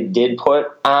 minutes that they did put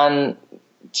on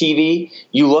TV,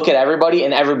 you look at everybody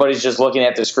and everybody's just looking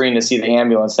at the screen to see the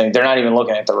ambulance thing. They're not even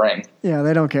looking at the ring. Yeah,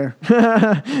 they don't care.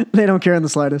 They don't care in the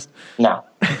slightest. No.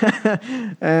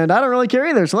 And I don't really care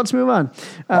either, so let's move on.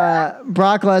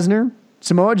 Brock Lesnar,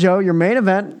 Samoa Joe, your main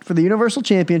event for the Universal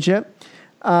Championship.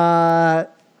 I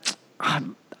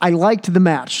liked the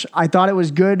match. I thought it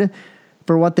was good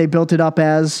for what they built it up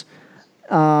as.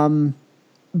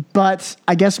 But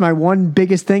I guess my one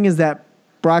biggest thing is that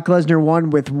Brock Lesnar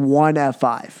won with one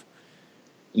F5.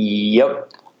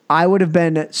 Yep. I would have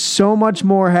been so much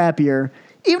more happier,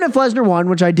 even if Lesnar won,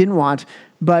 which I didn't want.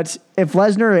 But if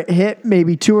Lesnar hit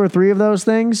maybe 2 or 3 of those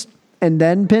things and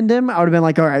then pinned him, I would have been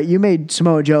like, all right, you made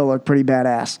Samoa Joe look pretty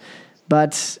badass.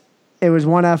 But it was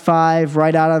one F5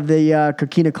 right out of the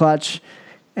coquina clutch,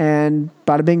 and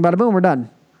bada bing, bada boom, we're done.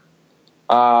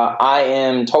 I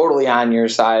am totally on your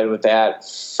side with that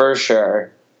for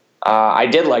sure. I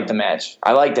did like the match.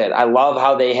 I liked it. I love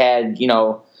how they had,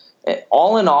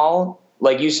 all in all,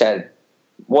 like you said,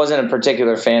 wasn't a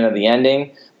particular fan of the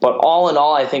ending, but all in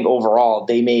all, I think overall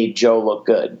they made Joe look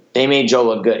good.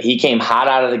 He came hot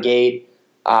out of the gate,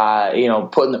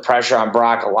 putting the pressure on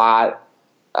Brock a lot.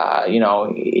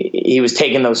 He was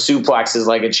taking those suplexes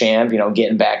like a champ,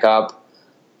 getting back up.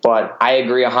 But I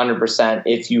agree 100%.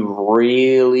 If you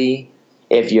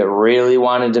really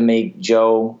wanted to make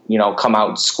Joe, come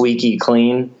out squeaky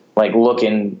clean, like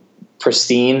looking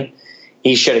pristine,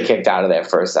 he should have kicked out of that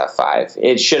first F5.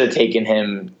 It should have taken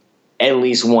him at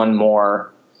least one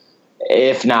more,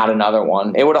 if not another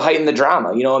one. It would have heightened the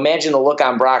drama. Imagine the look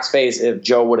on Brock's face if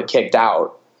Joe would have kicked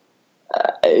out.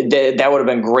 That would have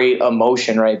been great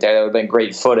emotion right there. That would have been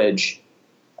great footage.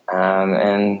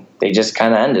 And they just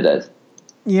kind of ended it.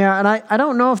 Yeah, and I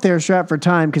don't know if they were strapped for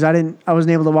time because I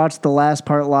wasn't able to watch the last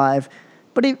part live.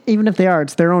 But even if they are,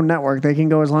 it's their own network. They can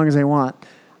go as long as they want.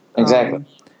 Exactly.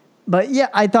 But yeah,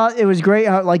 I thought it was great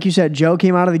how, like you said, Joe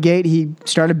came out of the gate. He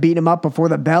started beating him up before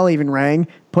the bell even rang.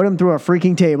 Put him through a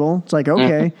freaking table. It's like,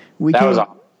 okay, we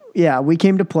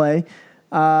came to play.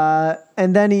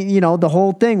 And then the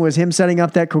whole thing was him setting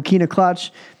up that coquina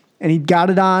clutch. And he got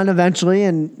it on eventually,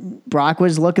 and Brock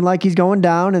was looking like he's going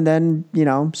down, and then,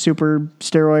 superhuman.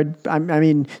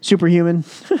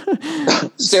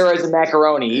 Steroids and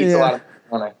macaroni. He eats a lot of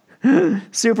macaroni.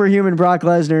 Superhuman Brock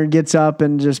Lesnar gets up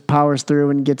and just powers through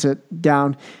and gets it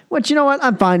down, which, you know what,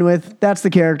 I'm fine with. That's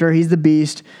the character. He's the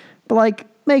beast. But,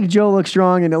 make Joe look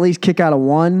strong and at least kick out of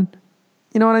one.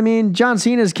 You know what I mean? John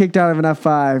Cena's kicked out of an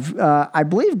F5. I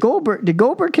believe did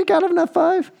Goldberg kick out of an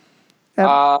F5 at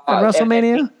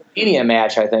WrestleMania? Media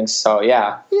match, I think so,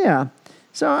 yeah. Yeah.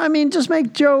 So, just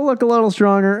make Joe look a little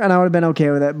stronger, and I would have been okay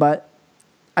with it. But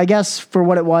I guess for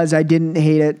what it was, I didn't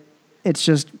hate it. It's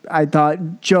just I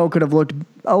thought Joe could have looked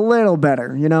a little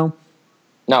better, No,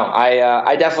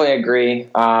 I definitely agree.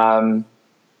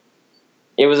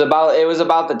 It was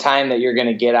about the time that you're going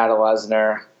to get out of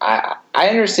Lesnar. I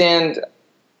understand.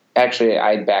 Actually,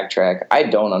 I'd backtrack. I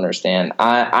don't understand.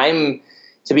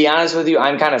 To be honest with you,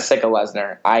 I'm kind of sick of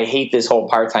Lesnar. I hate this whole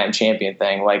part-time champion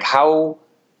thing. How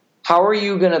are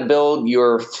you going to build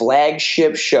your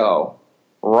flagship show,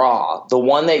 Raw, the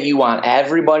one that you want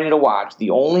everybody to watch,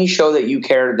 the only show that you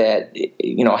care that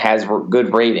has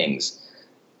good ratings,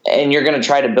 and you're going to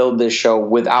try to build this show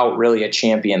without really a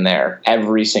champion there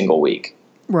every single week?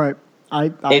 Right. I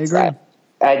agree.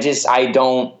 I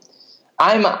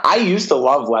used to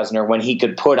love Lesnar when he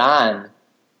could put on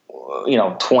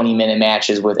 20-minute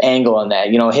matches with Angle and that.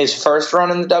 His first run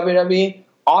in the WWE,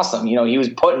 awesome. He was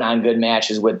putting on good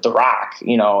matches with The Rock,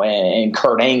 and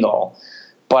Kurt Angle.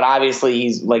 But obviously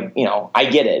he's I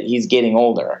get it. He's getting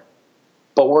older.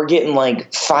 But we're getting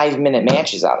 5-minute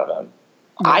matches out of him.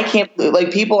 I can't,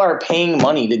 people are paying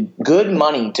good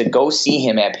money to go see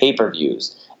him at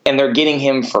pay-per-views. and they're getting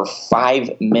him for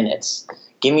 5 minutes.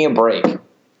 Give me a break.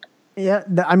 Yeah,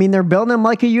 I mean, they're building him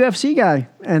like a UFC guy,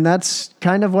 and that's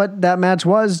kind of what that match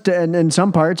was. And in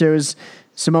some parts, it was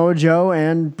Samoa Joe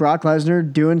and Brock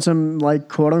Lesnar doing some, like,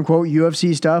 quote-unquote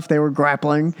UFC stuff. They were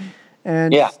grappling,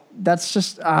 and that's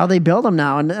just how they build them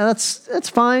now, and that's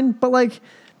fine. But, like,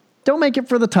 don't make it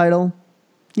for the title.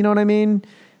 You know what I mean?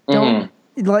 Don't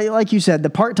like you said, the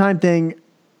part-time thing,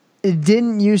 it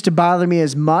didn't used to bother me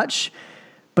as much,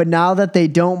 but now that they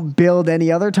don't build any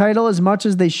other title as much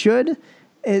as they should,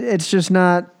 it's just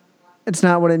not. It's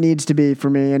not what it needs to be for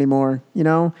me anymore. You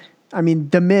know, I mean,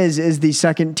 The Miz is the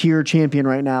second tier champion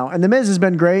right now, and The Miz has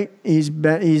been great.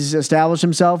 He's established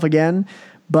himself again,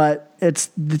 but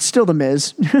it's still The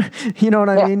Miz. You know what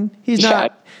I mean? He's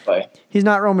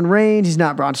not Roman Reigns. He's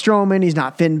not Braun Strowman. He's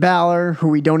not Finn Balor, who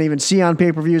we don't even see on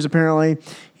pay-per-views apparently.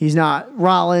 He's not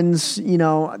Rollins. You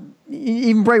know,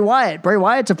 even Bray Wyatt. Bray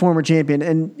Wyatt's a former champion,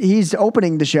 and he's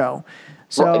opening the show.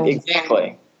 So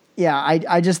exactly. Yeah,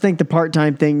 I just think the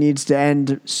part-time thing needs to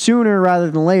end sooner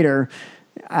rather than later.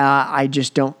 I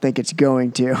just don't think it's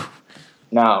going to.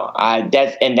 No,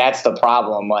 that's the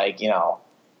problem. Like, you know,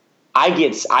 I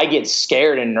get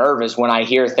scared and nervous when I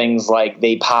hear things like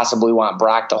they possibly want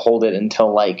Brock to hold it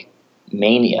until like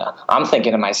Mania. I'm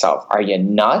thinking to myself, are you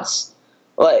nuts?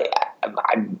 Like,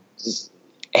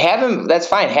 have him. That's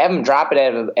fine. Have him drop it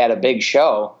at a big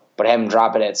show, but have him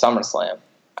drop it at SummerSlam.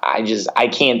 I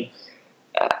can't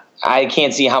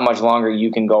see how much longer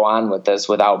you can go on with this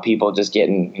without people just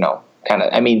getting, you know, kind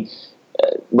of. I mean,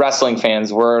 wrestling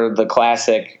fans were the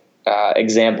classic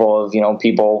example of, you know,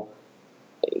 people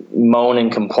moan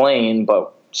and complain,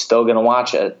 but still going to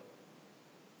watch it.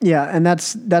 Yeah, and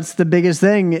that's the biggest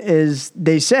thing is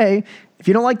they say, if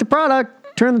you don't like the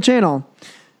product, turn the channel.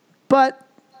 But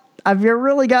I've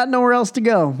really got nowhere else to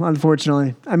go,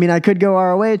 unfortunately. I mean, I could go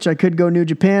ROH, I could go New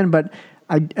Japan, but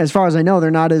as far as I know, they're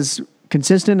not as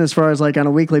consistent as far as like on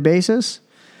a weekly basis.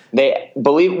 I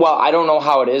don't know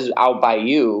how it is out by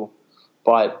you,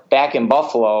 but back in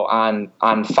Buffalo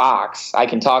on Fox, I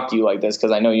can talk to you like this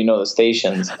because I know you know the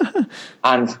stations.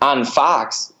 on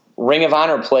Fox, Ring of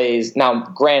Honor plays. Now,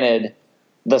 granted,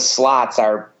 the slots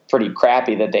are pretty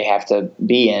crappy that they have to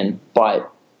be in,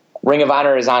 but Ring of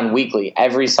Honor is on weekly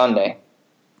every Sunday.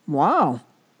 Wow.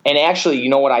 And actually, you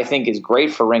know what I think is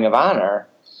great for Ring of Honor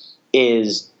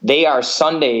is they are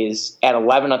Sundays at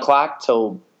 11 o'clock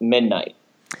till midnight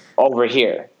over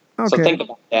here. Okay. So think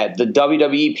about that. The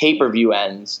WWE pay-per-view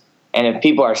ends, and if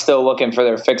people are still looking for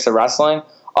their fix of wrestling,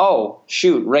 oh,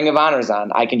 shoot, Ring of Honor's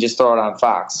on. I can just throw it on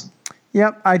Fox.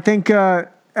 Yep. I think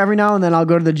every now and then I'll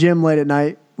go to the gym late at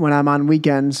night when I'm on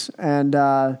weekends, and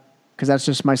because that's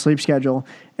just my sleep schedule.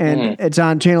 And it's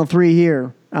on Channel 3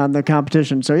 here on the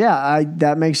competition. So, yeah,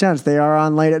 that makes sense. They are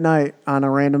on late at night on a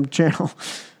random channel.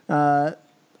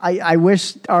 I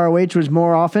wish ROH was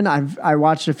more often. I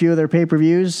watched a few of their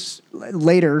pay-per-views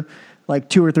later, like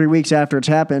 2 or 3 weeks after it's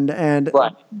happened, and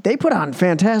they put on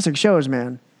fantastic shows,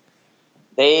 man.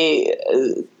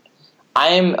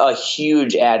 I'm a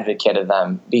huge advocate of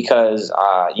them because,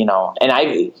 you know,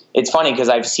 and it's funny because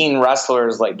I've seen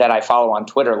wrestlers like that I follow on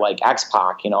Twitter, like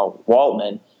X-Pac, you know,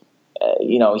 Waltman,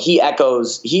 you know, he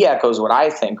echoes what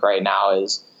I think right now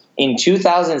is in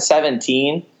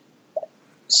 2017,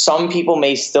 some people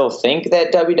may still think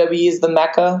that WWE is the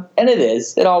Mecca, and it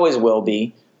is. It always will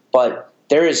be. But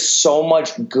there is so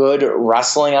much good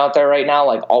wrestling out there right now,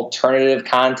 like alternative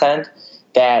content,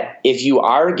 that if you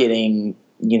are getting,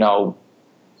 you know,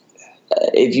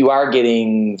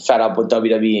 fed up with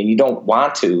WWE and you don't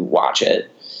want to watch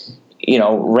it, you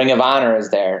know, Ring of Honor is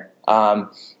there.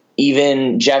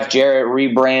 Even Jeff Jarrett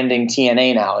rebranding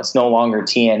TNA now. It's no longer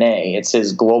TNA. It's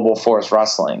his Global Force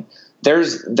Wrestling.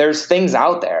 There's things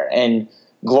out there, and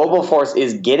Global Force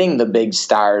is getting the big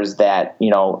stars that, you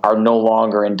know, are no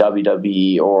longer in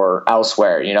WWE or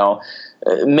elsewhere, you know,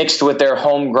 mixed with their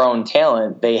homegrown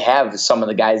talent. They have some of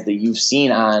the guys that you've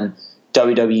seen on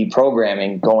WWE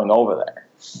programming going over there.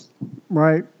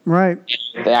 Right.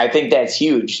 I think that's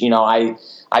huge. You know, I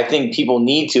think people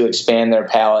need to expand their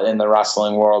palette in the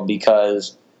wrestling world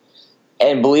because,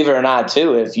 and believe it or not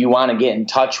too, if you want to get in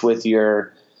touch with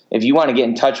your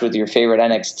favorite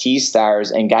NXT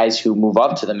stars and guys who move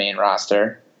up to the main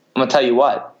roster, I'm going to tell you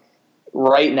what,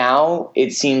 right now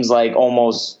it seems like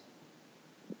almost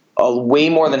way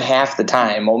more than half the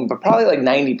time, but probably like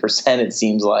 90% it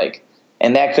seems like,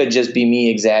 and that could just be me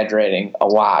exaggerating a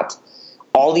lot.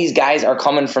 All these guys are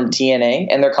coming from TNA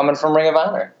and they're coming from Ring of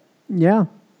Honor. Yeah.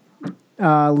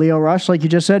 Leo Rush, like you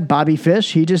just said, Bobby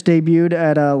Fish, he just debuted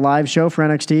at a live show for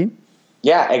NXT.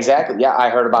 Yeah, exactly. Yeah, I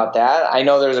heard about that. I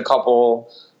know there's a couple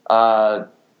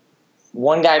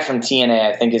one guy from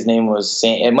TNA. I think his name was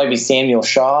it might be Samuel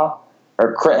Shaw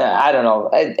or I don't know.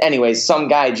 Anyways, some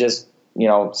guy just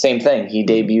same thing. He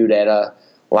debuted at a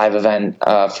live event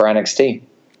for NXT.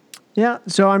 Yeah.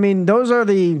 So I mean, those are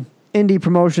the indie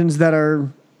promotions that are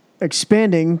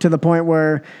expanding to the point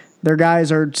where their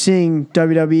guys are seeing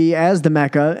WWE as the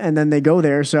mecca, and then they go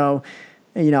there. So,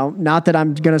 not that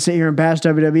I'm going to sit here and bash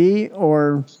WWE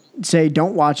or say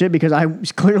don't watch it, because I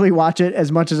clearly watch it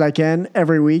as much as I can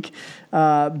every week.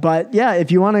 But yeah,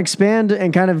 if you want to expand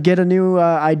and kind of get a new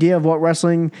idea of what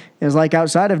wrestling is like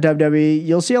outside of WWE,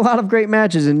 you'll see a lot of great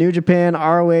matches in New Japan,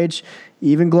 ROH,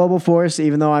 even Global Force,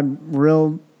 even though I'm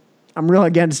real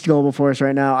against Global Force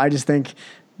right now. I just think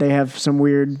they have some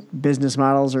weird business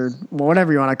models or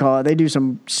whatever you want to call it. They do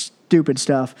some stupid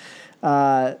stuff.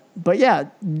 But yeah,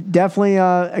 definitely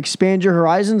expand your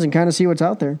horizons and kind of see what's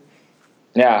out there.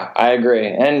 Yeah, I agree.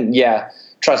 And yeah,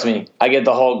 trust me, I get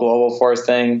the whole Global Force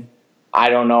thing. I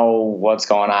don't know what's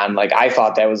going on. Like, I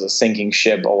thought that was a sinking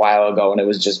ship a while ago and it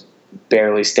was just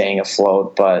barely staying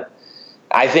afloat. But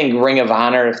I think Ring of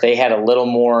Honor, if they had a little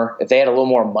more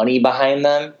money behind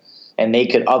them and they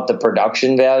could up the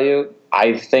production value,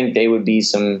 I think they would be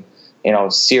some,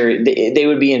 serious. They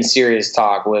would be in serious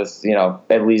talk with,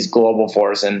 at least Global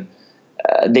Force, and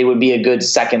they would be a good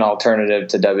second alternative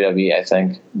to WWE, I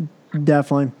think.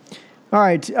 Definitely. All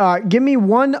right. Give me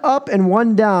one up and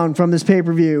one down from this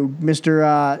pay-per-view,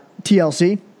 Mr.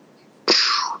 TLC.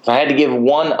 If I had to give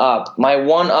one up, my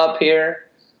one up here,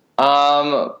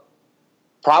 probably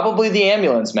the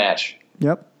ambulance match.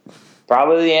 Yep.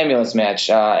 Probably the ambulance match.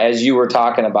 As you were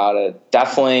talking about it,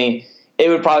 definitely, it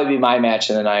would probably be my match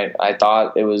of the night. I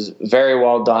thought it was very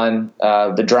well done.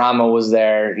 The drama was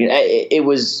there. It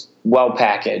was well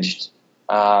packaged.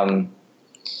 In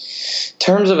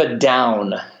terms of a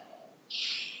down,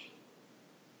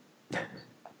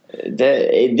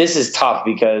 this is tough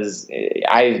because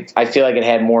I feel like it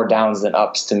had more downs than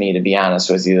ups to me, to be honest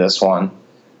with you, this one.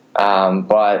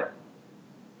 But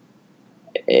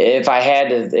if I had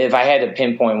to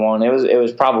pinpoint one, it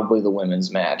was probably the women's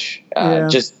match.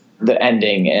 Just the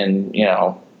ending, and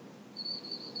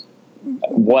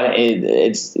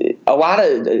it's a lot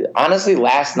of, honestly,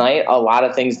 last night a lot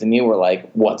of things to me were like,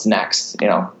 what's next?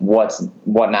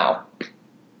 What now?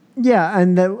 Yeah,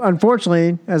 and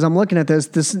unfortunately, as I'm looking at this,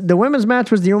 the women's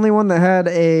match was the only one that had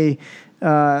a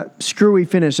screwy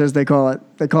finish, as they call it.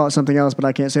 They call it something else, but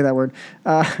I can't say that word.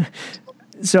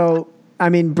 So, I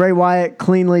mean, Bray Wyatt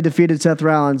cleanly defeated Seth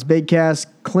Rollins. Big Cass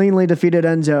cleanly defeated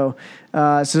Enzo.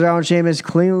 Cesaro and Sheamus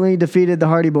cleanly defeated the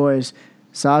Hardy Boys.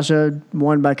 Sasha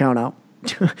won by countout.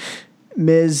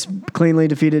 Miz cleanly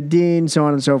defeated Dean, so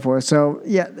on and so forth. So,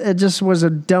 yeah, it just was a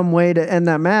dumb way to end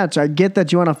that match. I get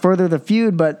that you want to further the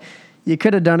feud, but you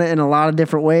could have done it in a lot of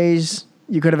different ways.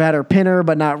 You could have had her pin her,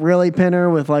 but not really pin her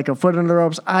with like a foot under the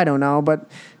ropes. I don't know, but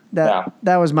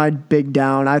that was my big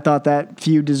down. I thought that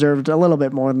feud deserved a little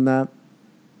bit more than that.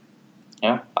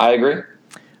 Yeah, I agree.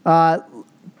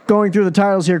 Going through the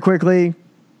titles here quickly.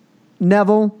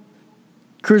 Neville,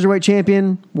 Cruiserweight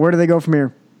Champion. Where do they go from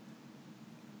here?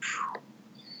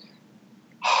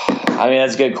 I mean,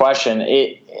 that's a good question.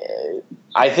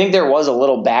 I think there was a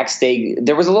little backstage.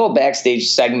 There was a little backstage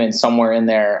segment somewhere in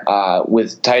there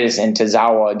with Titus and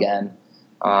Tozawa again.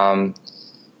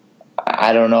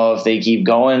 I don't know if they keep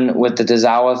going with the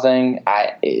Tozawa thing.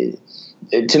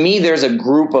 To me, there's a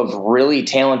group of really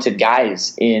talented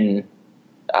guys in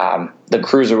the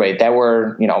Cruiserweight that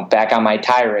were, back on my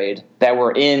tirade, that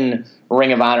were in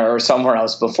Ring of Honor or somewhere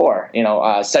else before.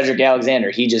 Cedric Alexander,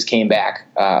 he just came back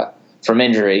from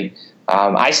injury.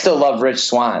 I still love Rich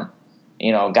Swann,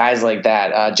 guys like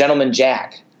that. Gentleman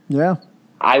Jack. Yeah.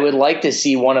 I would like to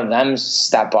see one of them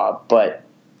step up, but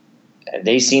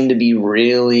they seem to be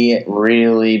really,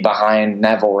 really behind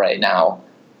Neville right now.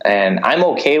 And I'm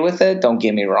okay with it, don't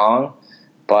get me wrong,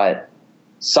 but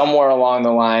somewhere along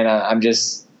the line, I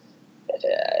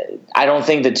don't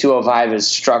think the 205 is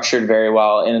structured very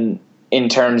well in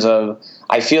terms of,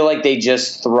 I feel like they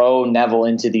just throw Neville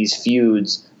into these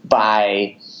feuds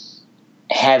by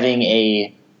having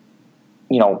a,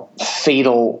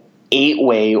 fatal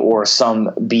 8-way or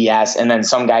some BS, and then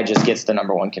some guy just gets the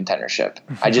number one contendership.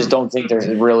 I just don't think there's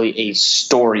really a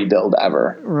story build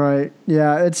ever. Right.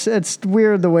 Yeah, it's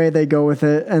weird the way they go with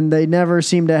it, and they never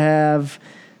seem to have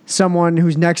someone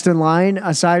who's next in line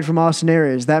aside from Austin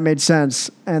Aries. That made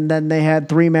sense. And then they had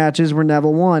 3 matches where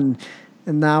Neville won.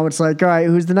 And now it's like, all right,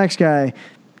 who's the next guy?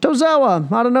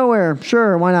 Tozawa, out of nowhere.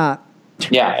 Sure, why not?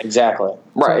 Yeah, exactly.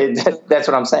 Right. That's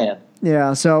what I'm saying.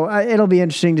 Yeah, so it'll be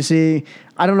interesting to see.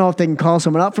 I don't know if they can call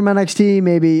someone up from NXT.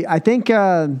 Maybe, I think,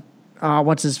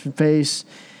 what's his face?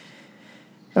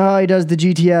 Oh, he does the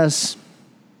GTS.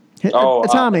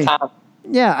 Tommy.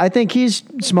 Yeah, I think he's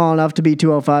small enough to be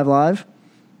 205 live.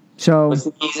 So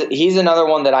he's another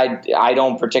one that I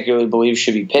don't particularly believe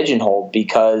should be pigeonholed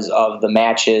because of the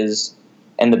matches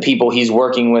and the people he's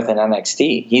working with in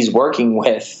NXT. He's working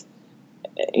with,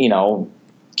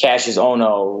 Cassius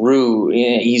Ohno, Rue.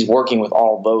 He's working with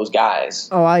all those guys.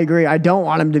 Oh, I agree. I don't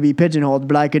want him to be pigeonholed,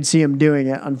 but I could see him doing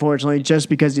it, unfortunately, just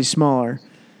because he's smaller.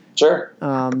 Sure.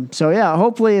 So, yeah,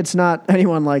 hopefully it's not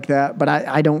anyone like that, but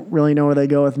I don't really know where they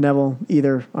go with Neville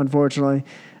either, unfortunately.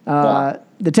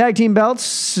 The tag team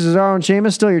belts, Cesaro and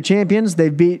Sheamus, still your champions.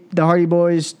 They've beat the Hardy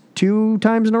Boys 2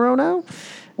 times in a row now.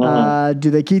 Mm-hmm. Do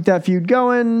they keep that feud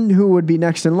going? Who would be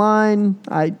next in line?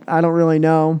 I don't really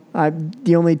know.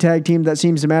 The only tag team that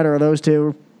seems to matter are those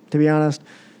two, to be honest.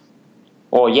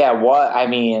 Well, yeah,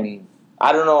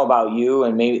 I don't know about you,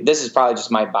 and maybe this is probably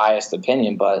just my biased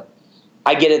opinion, but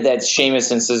I get it that Sheamus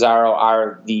and Cesaro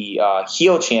are the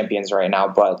heel champions right now,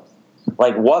 but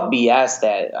what BS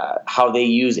that how they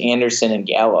use Anderson and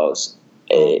Gallows.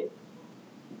 It's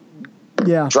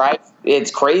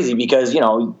crazy because,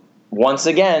 once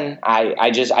again,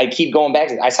 I keep going back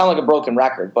to it. I sound like a broken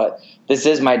record, but this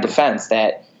is my defense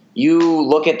that you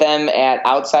look at them at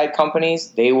outside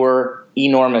companies, they were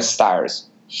enormous stars,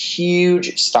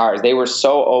 huge stars. They were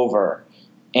so over,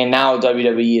 and now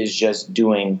WWE is just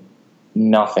doing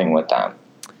nothing with them.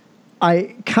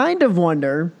 I kind of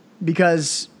wonder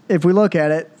because if we look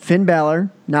at it, Finn Balor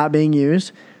not being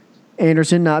used,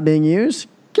 Anderson not being used,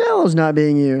 Gallows not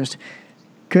being used.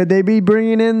 Could they be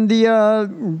bringing in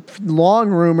the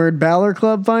long-rumored Balor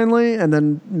Club finally, and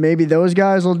then maybe those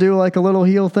guys will do like a little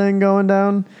heel thing going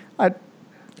down? I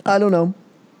don't know.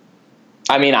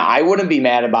 I wouldn't be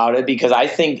mad about it because I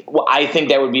think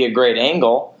that would be a great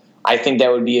angle. I think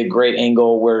that would be a great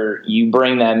angle where you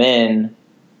bring them in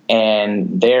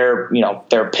and they're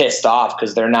pissed off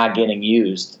because they're not getting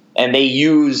used. And they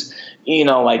use,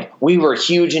 we were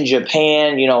huge in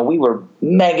Japan, we were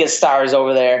mega stars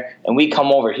over there, and we come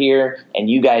over here and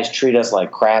you guys treat us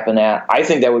like crap and that. I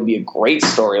think that would be a great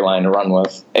storyline to run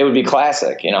with. It would be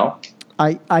classic,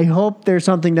 I hope there's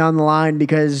something down the line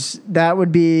because that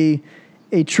would be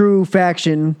a true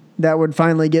faction that would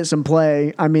finally get some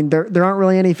play. There aren't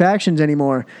really any factions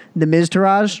anymore. The Miz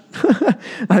Taraj,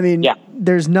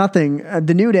 There's nothing.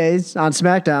 The New Days on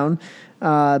SmackDown,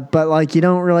 but you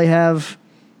don't really have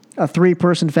a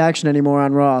 3-person faction anymore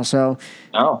on Raw. So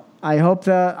no. I hope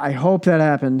that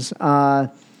happens.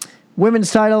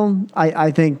 Women's title,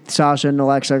 I think Sasha and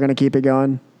Alexa are going to keep it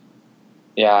going.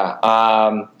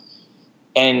 Yeah.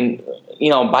 And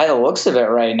by the looks of it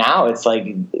right now, it's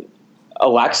like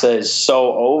Alexa is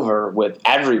so over with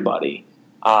everybody.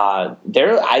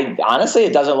 Honestly,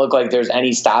 it doesn't look like there's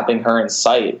any stopping her in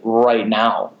sight right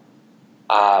now.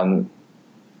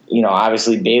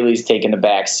 Obviously Bayley's taken the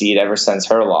back seat ever since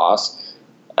her loss.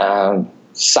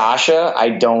 Sasha, I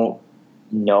don't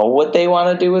know what they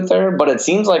want to do with her, but it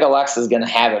seems like Alexa's going to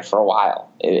have it for a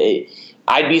while.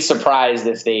 I'd be surprised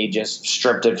if they just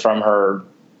stripped it from her,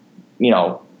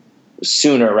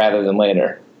 sooner rather than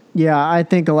later. Yeah, I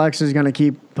think Alexa's going to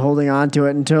keep holding on to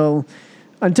it until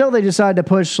they decide to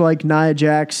push Nia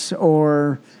Jax,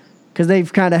 or because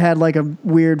they've kind of had a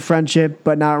weird friendship,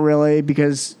 but not really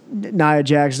because Nia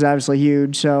Jax is obviously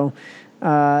huge. So,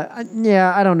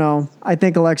 I don't know. I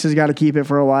think Alexa's got to keep it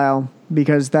for a while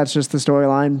because that's just the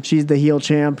storyline. She's the heel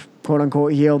champ, quote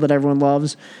unquote heel that everyone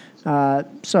loves.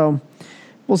 So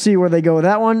we'll see where they go with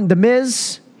that one. The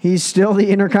Miz, he's still the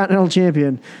Intercontinental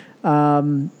Champion.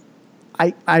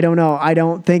 I don't know. I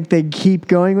don't think they keep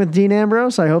going with Dean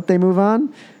Ambrose. I hope they move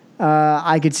on.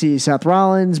 I could see Seth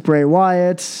Rollins, Bray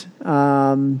Wyatt,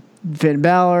 Finn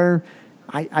Balor.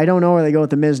 I don't know where they go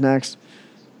with the Miz next.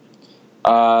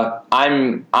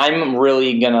 I'm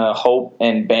really gonna hope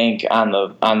and bank on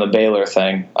the Baylor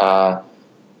thing,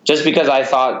 just because I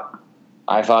thought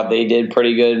they did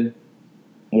pretty good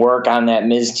work on that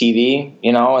Miz TV.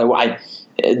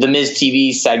 The Miz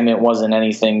TV segment wasn't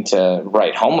anything to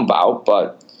write home about,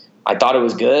 but I thought it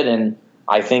was good, and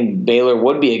I think Baylor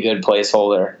would be a good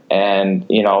placeholder. And,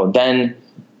 then,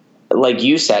 like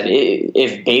you said,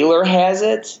 if Baylor has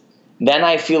it, then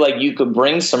I feel like you could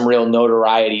bring some real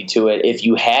notoriety to it if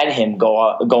you had him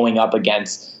going up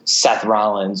against Seth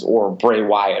Rollins or Bray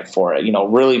Wyatt for it,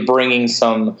 really bringing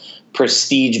some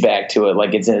prestige back to it,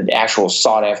 like it's an actual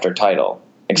sought-after title,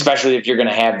 especially if you're going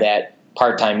to have that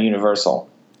part-time Universal.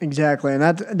 Exactly, and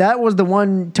that was the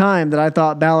one time that I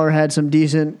thought Balor had some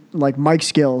decent mic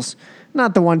skills.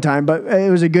 Not the one time, but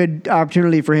it was a good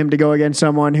opportunity for him to go against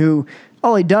someone who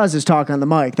all he does is talk on the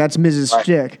mic. That's Miz's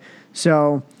shtick.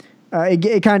 So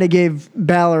it kind of gave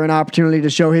Balor an opportunity to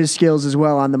show his skills as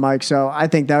well on the mic. So I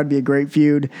think that would be a great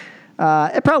feud.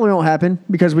 It probably won't happen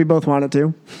because we both want it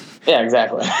to. Yeah,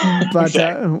 exactly. But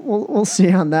exactly. We'll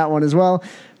see on that one as well.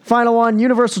 Final one,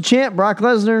 Universal Champ, Brock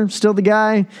Lesnar, still the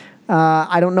guy.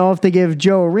 I don't know if they give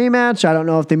Joe a rematch. I don't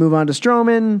know if they move on to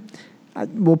Strowman.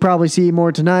 We'll probably see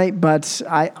more tonight, but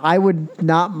I would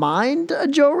not mind a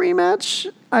Joe rematch.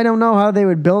 I don't know how they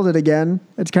would build it again.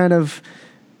 It's kind of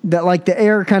that, like, the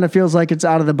air kind of feels like it's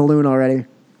out of the balloon already.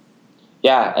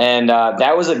 Yeah, and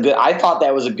that was I thought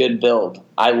that was a good build.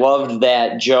 I loved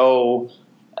that Joe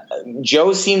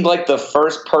seemed like the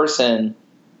first person.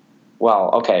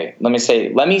 Well, okay, let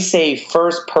me say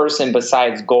first person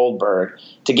besides Goldberg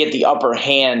to get the upper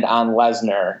hand on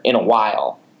Lesnar in a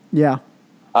while. Yeah.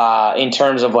 In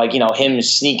terms of, like, him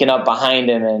sneaking up behind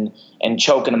him and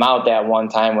choking him out that one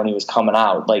time when he was coming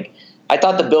out. Like, I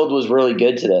thought the build was really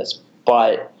good to this,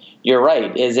 but you're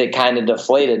right. Is it kind of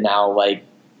deflated now? Like,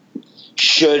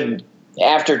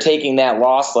 after taking that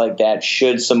loss like that,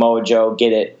 should Samoa Joe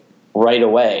get it right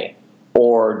away?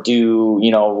 Or do,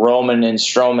 Roman and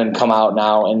Strowman come out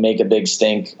now and make a big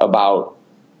stink about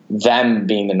them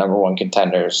being the number one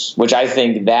contenders, which I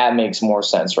think that makes more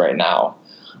sense right now.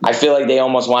 I feel like they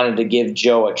almost wanted to give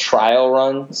Joe a trial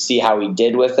run, see how he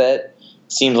did with it.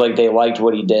 Seems like they liked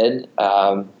what he did.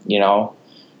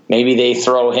 Maybe they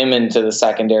throw him into the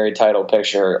secondary title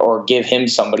picture or give him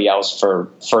somebody else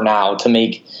for now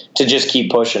to just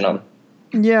keep pushing him.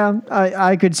 Yeah,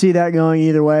 I could see that going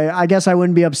either way. I guess I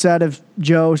wouldn't be upset if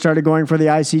Joe started going for the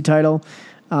IC title.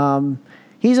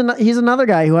 He's another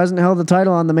guy who hasn't held the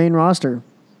title on the main roster.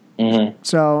 Mm-hmm.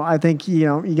 So I think,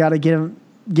 you got to give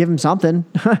him something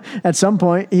at some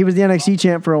point. He was the NXT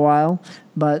champ for a while,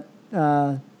 but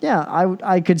I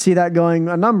could see that going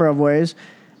a number of ways,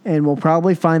 and we'll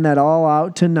probably find that all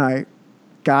out tonight.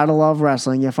 Gotta love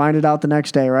wrestling. You find it out the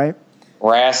next day, right?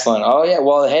 Wrestling. Oh yeah.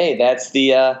 Well, hey, that's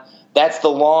the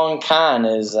long con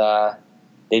is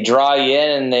they draw you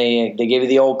in and they give you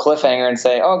the old cliffhanger and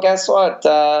say, oh, guess what?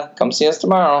 Come see us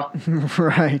tomorrow.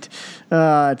 Right.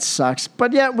 It sucks.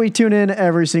 But yeah, we tune in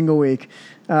every single week.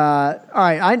 All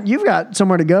right. You've got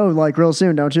somewhere to go like real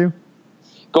soon, don't you?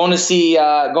 Going to see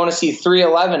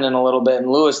 311 in a little bit in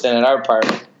Lewiston at our park.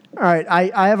 All right.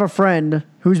 I have a friend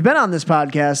who's been on this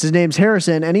podcast. His name's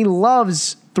Harrison, and he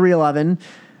loves 311.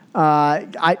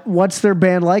 What's their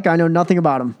band like? I know nothing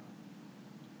about them.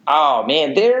 Oh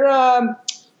man, they're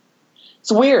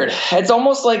it's weird. It's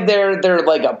almost like they're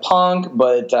like a punk,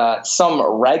 but some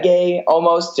reggae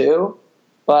almost too.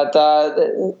 But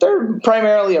they're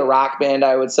primarily a rock band,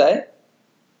 I would say.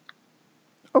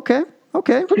 Okay.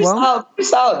 Pretty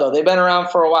solid though. They've been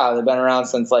around for a while. They've been around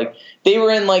since they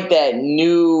were in that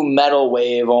new metal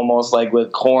wave, almost like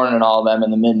with Korn and all of them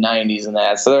in the mid '90s and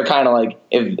that. So they're kind of like,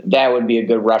 if that would be a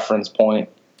good reference point.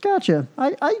 Gotcha.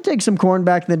 I take some Korn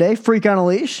back in the day. Freak on a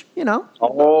Leash,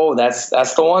 Oh, that's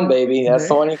the one, baby. That's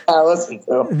the one you gotta listen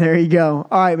to. There you go.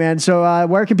 All right, man. So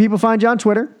where can people find you on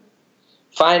Twitter?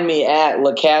 Find me at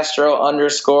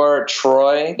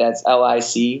 @LaCastro_Troy. That's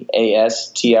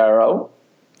LICASTRO.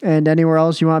 And anywhere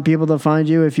else you want people to find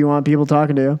you if you want people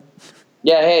talking to you?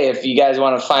 Yeah, hey, if you guys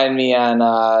want to find me on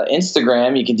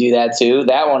Instagram, you can do that too.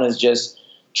 That one is just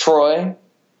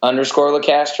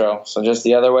Troy_LaCastro. So just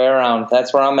the other way around.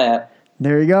 That's where I'm at.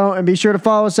 There you go. And be sure to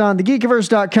follow us on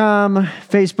thegeekiverse.com,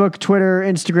 Facebook, Twitter,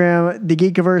 Instagram, The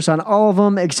Geekiverse on all of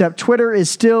them, except Twitter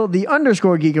is still the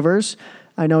 _Geekiverse.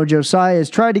 I know Josiah has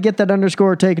tried to get that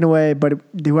underscore taken away, but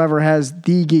whoever has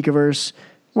The Geekiverse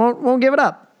won't give it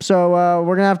up. So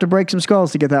we're going to have to break some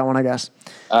skulls to get that one, I guess.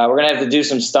 We're going to have to do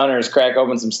some stunners, crack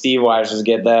open some Steve Wires to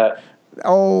get that.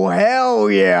 Oh,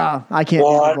 hell yeah. I can't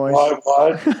do the voice.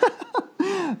 What?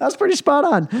 That's pretty spot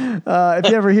on. If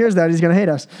he ever hears that, he's going to hate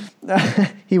us.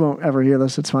 He won't ever hear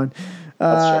this. It's fine.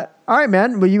 All right,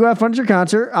 man. Well, you go have fun at your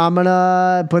concert. I'm going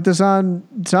to put this on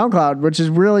SoundCloud, which is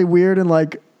really weird and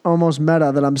almost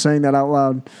meta that I'm saying that out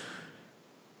loud.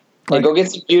 Hey, go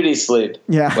get some beauty sleep.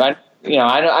 Yeah.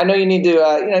 I know you need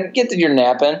to get your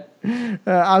nap in.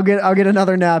 I'll get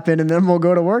another nap in, and then we'll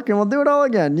go to work and we'll do it all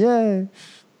again. Yay!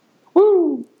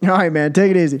 Woo! All right, man.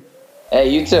 Take it easy. Hey,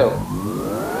 you too.